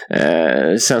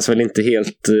känns väl inte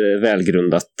helt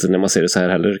välgrundat när man ser det så här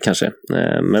heller, kanske.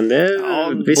 Men det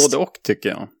är... Både och, tycker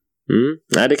jag.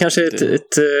 Nej, det kanske är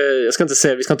jag ska inte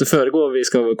säga, vi ska inte föregå vad vi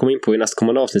ska komma in på i nästa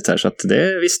kommande avsnitt här, så att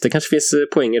det kanske finns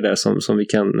poänger där som vi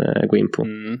kan gå in på.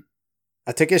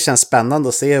 Jag tycker det känns spännande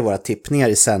att se hur våra tippningar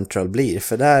i Central blir,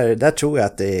 för där tror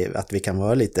jag att vi kan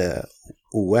vara lite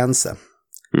oense.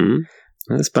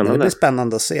 Det är spännande. Det blir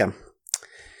spännande att se.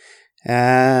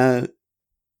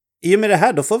 I och med det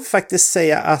här då får vi faktiskt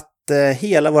säga att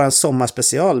hela vår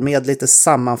sommarspecial med lite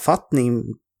sammanfattning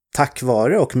tack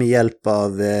vare och med hjälp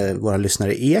av våra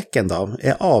lyssnare Eken då,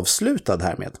 är avslutad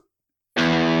härmed.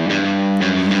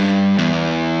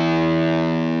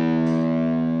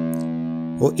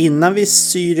 Och innan vi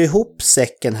syr ihop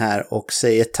säcken här och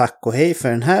säger tack och hej för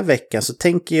den här veckan, så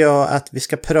tänker jag att vi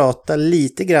ska prata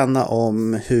lite grann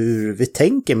om hur vi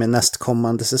tänker med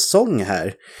nästkommande säsong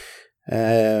här.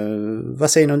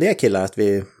 Vad säger ni om det, killar, att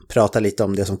vi pratar lite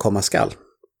om det som komma skall?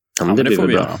 Ja, men det får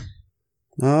vi göra.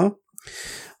 Ja.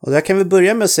 Och där kan vi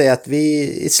börja med att säga att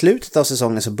i slutet av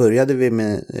säsongen så började vi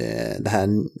med det här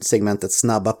segmentet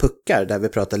Snabba puckar, där vi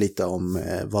pratar lite om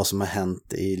vad som har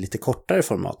hänt i lite kortare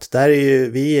format.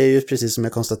 Vi är ju, precis som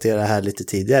jag konstaterade här lite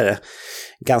tidigare,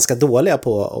 ganska dåliga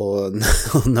på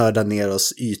att nörda ner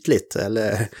oss ytligt,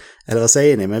 eller vad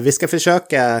säger ni? Men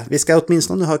vi ska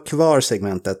åtminstone ha kvar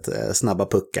segmentet Snabba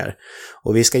puckar,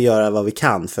 och vi ska göra vad vi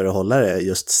kan för att hålla det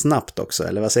just snabbt också,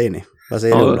 eller vad säger ni? Vad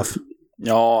säger du, Olof?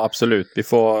 Ja, absolut. Vi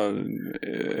får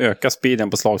öka speeden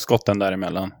på slagskotten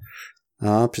däremellan.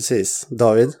 Ja, precis.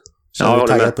 David, känner du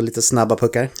taggad på lite snabba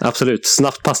puckar? Absolut.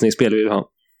 Snabbt passningsspel vill vi ha.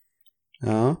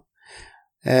 Ja.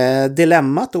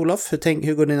 Dilemmat, Olof,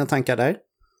 hur går dina tankar där?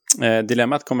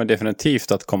 Dilemmat kommer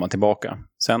definitivt att komma tillbaka.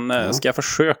 Sen ska jag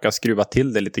försöka skruva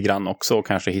till det lite grann också och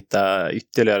kanske hitta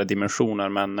ytterligare dimensioner,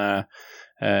 men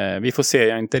vi får se.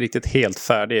 Jag är inte riktigt helt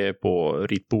färdig på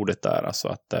ritbordet där, alltså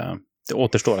att det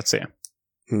återstår att se.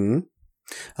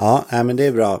 Ja, men det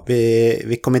är bra.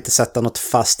 Vi kommer inte sätta något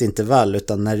fast intervall,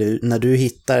 utan när du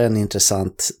hittar en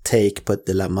intressant take på ett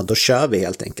dilemma, då kör vi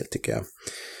helt enkelt, tycker jag.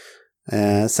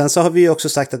 Sen så har vi ju också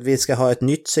sagt att vi ska ha ett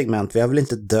nytt segment. Vi har väl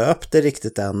inte döpt det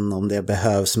riktigt än om det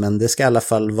behövs, men det ska i alla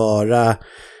fall vara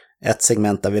ett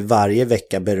segment där vi varje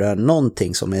vecka berör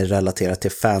någonting som är relaterat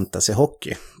till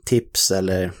fantasyhockey. Tips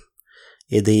eller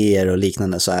idéer och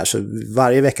liknande så här. Så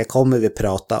varje vecka kommer vi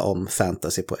prata om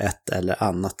fantasy på ett eller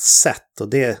annat sätt. Och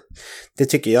det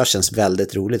tycker jag känns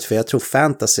väldigt roligt. För jag tror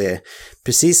fantasy,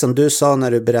 precis som du sa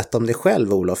när du berättade om dig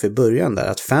själv, Olof, i början där,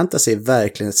 att fantasy är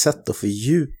verkligen ett sätt att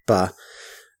fördjupa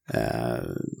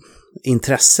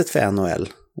intresset för NHL.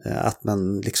 Att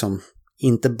man liksom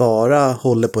inte bara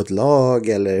håller på ett lag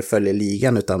eller följer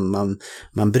ligan, utan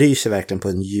man bryr sig verkligen på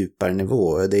en djupare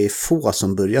nivå. Det är få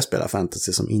som börjar spela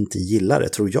fantasy som inte gillar det,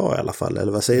 tror jag i alla fall.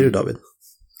 Eller vad säger du, David?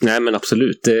 Nej, men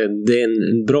absolut. Det är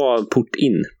en bra port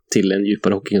in till en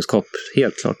djupare hockeykunskap,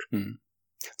 helt klart. Mm.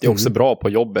 Det är också bra på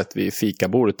jobbet vid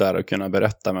fikabordet där att kunna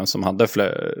berätta vem som hade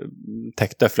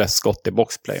täckte flest skott i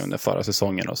boxplay under förra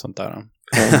säsongen och sånt där.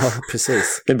 Ja,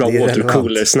 precis. Det är bra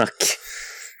watercooler-snack.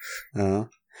 Ja.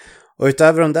 Och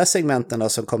utöver de där segmenten då,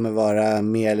 som kommer vara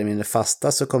mer eller mindre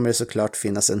fasta, så kommer det såklart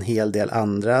finnas en hel del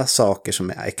andra saker som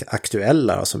är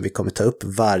aktuella och som vi kommer ta upp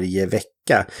varje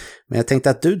vecka. Men jag tänkte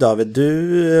att du, David,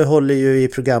 du håller ju i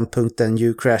programpunkten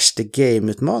You Crash the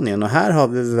Game-utmaningen, och här har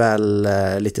vi väl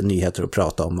lite nyheter att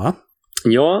prata om, va?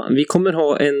 Ja, vi kommer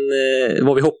ha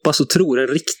vad vi hoppas och tror, en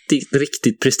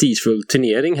riktigt prestigefull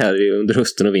turnering här under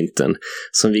hösten och vintern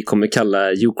som vi kommer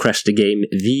kalla You Crash the Game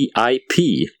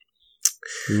VIP.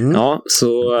 Ja,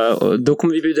 så då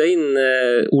kommer vi bjuda in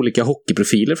olika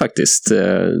hockeyprofiler faktiskt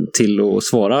till att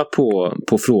svara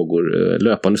på frågor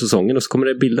löpande säsongen, och så kommer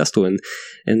det bildas då en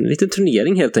liten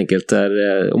turnering helt enkelt där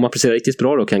om man presterar riktigt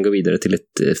bra då kan gå vidare till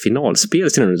ett finalspel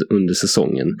under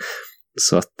säsongen.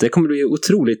 Så att det kommer bli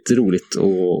otroligt roligt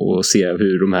att se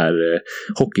hur de här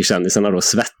hockeykändisarna då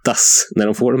svettas när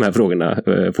de får de här frågorna,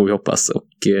 får vi hoppas. Och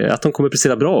att de kommer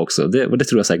prestera bra också, det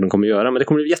tror jag säkert de kommer göra. Men det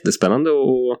kommer bli jättespännande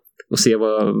att se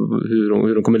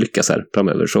hur de kommer lyckas här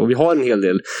framöver. Så vi har en hel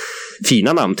del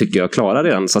fina namn tycker jag klara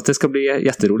redan, så att det ska bli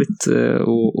jätteroligt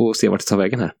att se vart det tar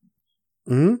vägen här.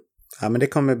 Mm. Ja, men det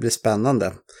kommer bli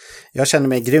spännande. Jag känner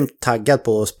mig grymt taggad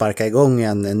på att sparka igång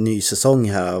en ny säsong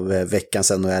här av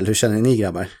veckans NHL. Hur känner ni,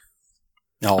 grabbar?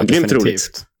 Ja, grymt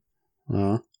roligt.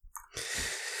 Ja.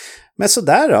 Men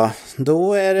sådär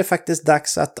då är det faktiskt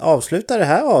dags att avsluta det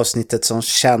här avsnittet som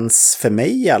känns för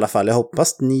mig i alla fall. Jag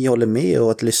hoppas ni håller med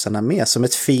och att lyssnarna med som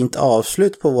ett fint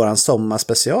avslut på våran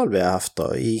sommarspecial vi har haft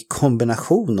då, i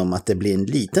kombination om att det blir en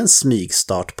liten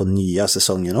smygstart på nya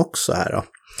säsongen också här då.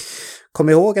 Kom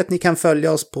ihåg att ni kan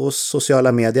följa oss på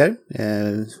sociala medier.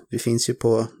 Vi finns ju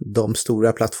på de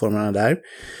stora plattformarna där.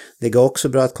 Det går också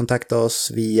bra att kontakta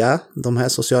oss via de här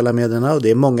sociala medierna, och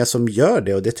det är många som gör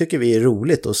det, och det tycker vi är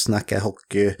roligt att snacka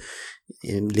hockey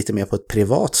lite mer på ett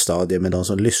privat stadie med de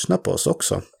som lyssnar på oss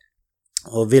också.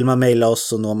 Och vill man mejla oss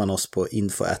så når man oss på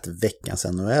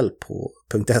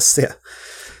info@veckansnhl.se.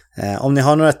 Om ni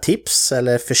har några tips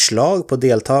eller förslag på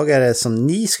deltagare som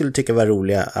ni skulle tycka var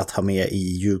roliga att ha med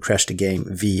i You Crash the Game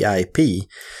VIP,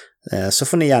 så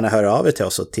får ni gärna höra av er till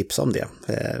oss och tipsa om det.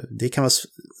 Det kan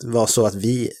vara så att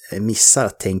vi missar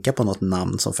att tänka på något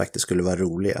namn som faktiskt skulle vara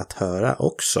roligt att höra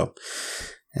också.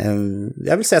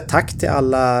 Jag vill säga tack till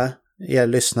alla er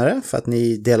lyssnare för att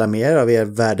ni delar med er av er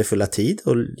värdefulla tid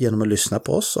och genom att lyssna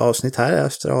på oss avsnitt här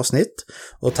efter avsnitt.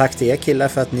 Och tack till er killar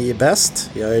för att ni är bäst.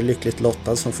 Jag är lyckligt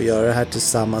lottad som får göra det här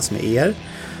tillsammans med er.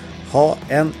 Ha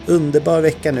en underbar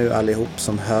vecka nu allihop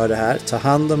som hör det här. Ta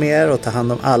hand om er och ta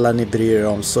hand om alla ni bryr er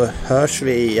om, så hörs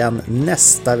vi igen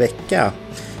nästa vecka.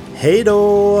 Hej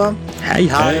då! Hej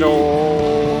hej!